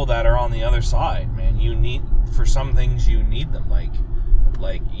people that are on the other side, man, for some things you need them. Like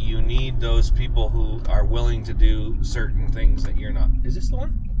you need those people who are willing to do certain things that you're not. Is this the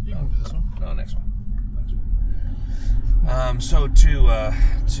one? You can do this one. No, next one. So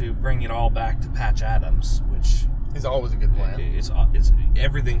to bring it all back to Patch Adams, which It's always a good plan. it's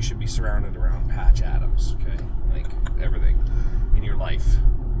everything should be surrounded around Patch Adams. Okay, like everything in your life.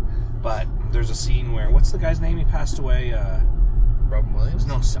 But there's a scene where what's the guy's name? He passed away. Robin Williams?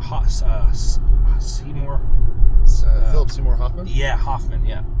 No, Seymour. Philip Seymour Hoffman? Yeah, Hoffman.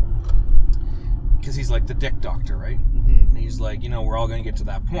 Yeah, because he's like the dick doctor, right? Mm-hmm. And he's like, we're all going to get to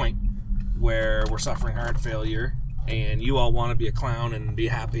that point where we're suffering heart failure, and you all want to be a clown and be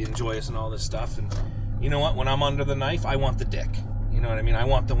happy and joyous and all this stuff. And you know what? When I'm under the knife, I want the dick. You know what I mean? I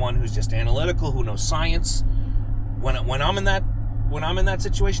want the one who's just analytical, who knows science. When I'm in that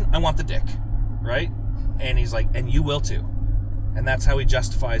situation, I want the dick, right? And he's like, and you will too. And that's how he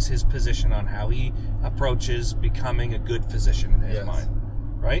justifies his position on how he approaches becoming a good physician in his mind,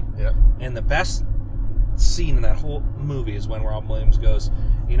 right? Yeah. And the best scene in that whole movie is when Robin Williams goes,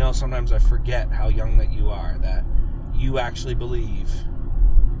 sometimes I forget how young that you are, that you actually believe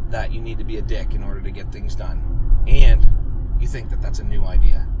that you need to be a dick in order to get things done. And you think that that's a new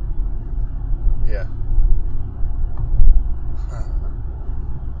idea. Yeah.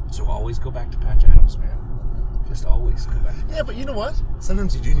 So always go back to Patch Adams, man. Just always go back. Yeah, but you know what?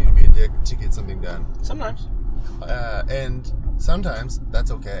 Sometimes you do need to be a dick to get something done. Sometimes. And sometimes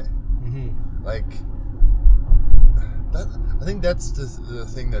that's okay. Mm-hmm. Like, I think that's the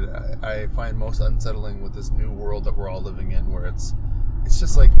thing that I find most unsettling with this new world that we're all living in, where it's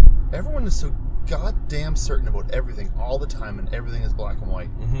just like everyone is so goddamn certain about everything all the time, and everything is black and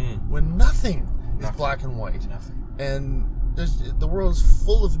white. Mm-hmm. When nothing is black and white. Nothing. And the world is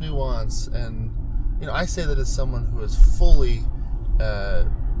full of nuance, and I say that as someone who is fully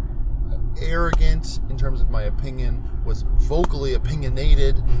arrogant in terms of my opinion, was vocally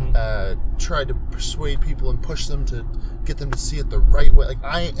opinionated, tried to persuade people and push them to get them to see it the right way. Like,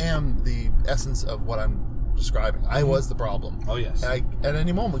 I am the essence of what I'm describing. I was the problem. Oh, yes. And I, at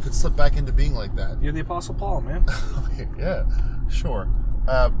any moment, could slip back into being like that. You're the Apostle Paul, man. Okay, yeah, sure.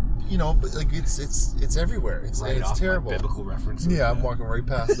 But like it's everywhere. It's Right, it's off terrible. My biblical references. Yeah, I'm walking right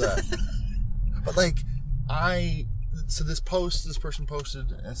past that. But like, so this person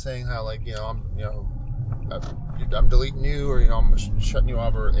posted and saying how, like, I'm deleting you, or I'm shutting you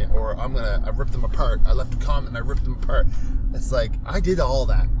off, or I ripped them apart. I left a comment and I ripped them apart. It's like, I did all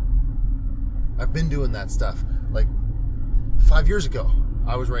that. I've been doing that stuff. Like 5 years ago,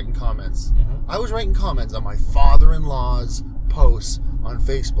 I was writing comments. I was writing comments on my father-in-law's posts on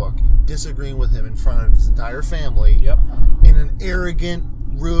Facebook, disagreeing with him in front of his entire family. Yep. In an arrogant,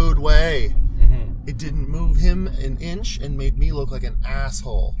 rude way. It didn't move him an inch and made me look like an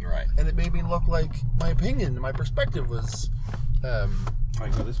asshole. Right. And it made me look like my opinion and my perspective was... I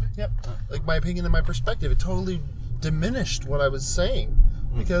can go this way? Yep. Like, my opinion and my perspective, it totally diminished what I was saying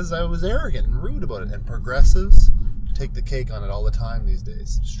because I was arrogant and rude about it. And progressives take the cake on it all the time these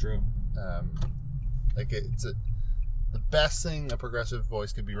days. It's true. The best thing a progressive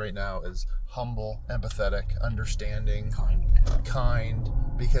voice could be right now is humble, empathetic, understanding, kind.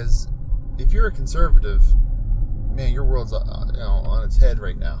 Because if you're a conservative, man, your world's on its head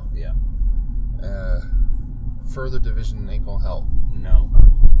right now. Yeah. Further division ain't gonna help. No.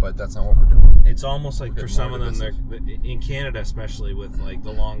 But that's not what we're doing. It's almost like for some of them, in Canada especially, with like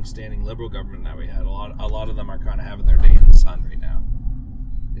the long-standing Liberal government that we had, a lot of them are kind of having their day in the sun right now.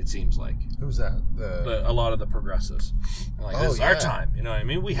 It seems like. Who's that? A lot of the progressives. They're like, this is our time. You know what I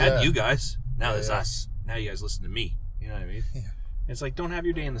mean? We had you guys. Now it's us. Now you guys listen to me. You know what I mean? Yeah. It's like, don't have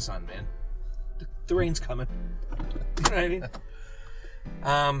your day in the sun, man. The rain's coming. You know what I mean?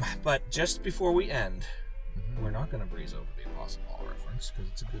 But just before we end, we're not going to breeze over the Apostle Paul reference because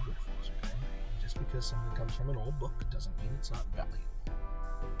it's a good reference, okay? Just because something comes from an old book doesn't mean it's not valuable.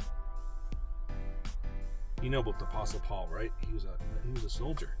 You know about the Apostle Paul, right? He was a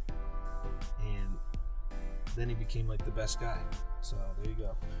soldier, and then he became like the best guy. So there you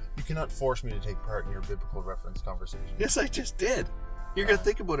go. You cannot force me to take part in your biblical reference conversation. Yes, I just did. You're gonna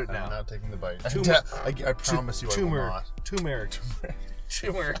think about it now. I'm not taking the bite. I promise you, I will not. Turmeric.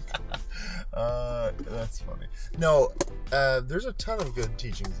 That's funny. No, there's a ton of good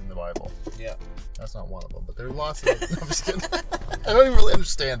teachings in the Bible. Yeah, that's not one of them, but there's lots of. I'm just kidding. I don't even really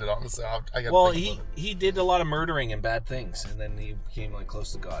understand it, honestly. He did a lot of murdering and bad things, and then he became like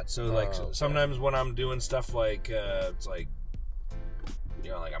close to God. So sometimes when I'm doing stuff like it's like,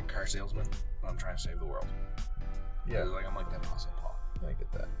 like I'm a car salesman, but I'm trying to save the world. Yeah, like I'm like the Apostle Paul. I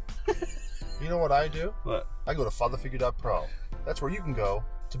get that. You know what I do? What? I go to fatherfigure.pro. That's where you can go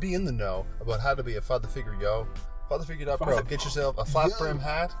to be in the know about how to be a father figure, yo. Fatherfigure.pro. Get yourself a flat brim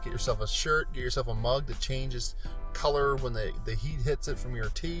hat, get yourself a shirt, get yourself a mug that changes color when the heat hits it from your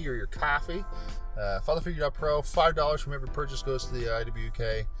tea or your coffee. Fatherfigure.pro. $5 from every purchase goes to the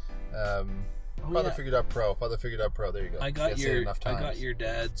IWK. Fatherfigure.pro. Fatherfigure.pro. There you go. I got your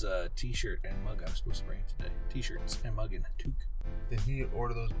dad's t-shirt and mug I was supposed to bring today. T-shirts and mug and toque. Did he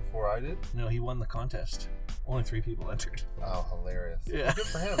order those before I did? No, he won the contest. Only 3 people entered. Oh, hilarious. Yeah. Good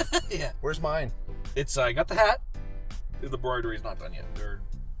for him. Yeah. Where's mine? It's I got the hat. The embroidery's not done yet. They're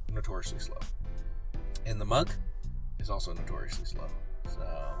notoriously slow. And the mug is also notoriously slow. So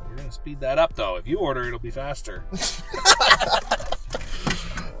we're going to speed that up, though. If you order, it'll be faster. Thanks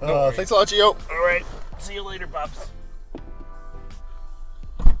a lot, Gio. All right. See you later, Bubs.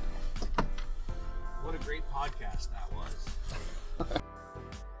 What a great podcast that was.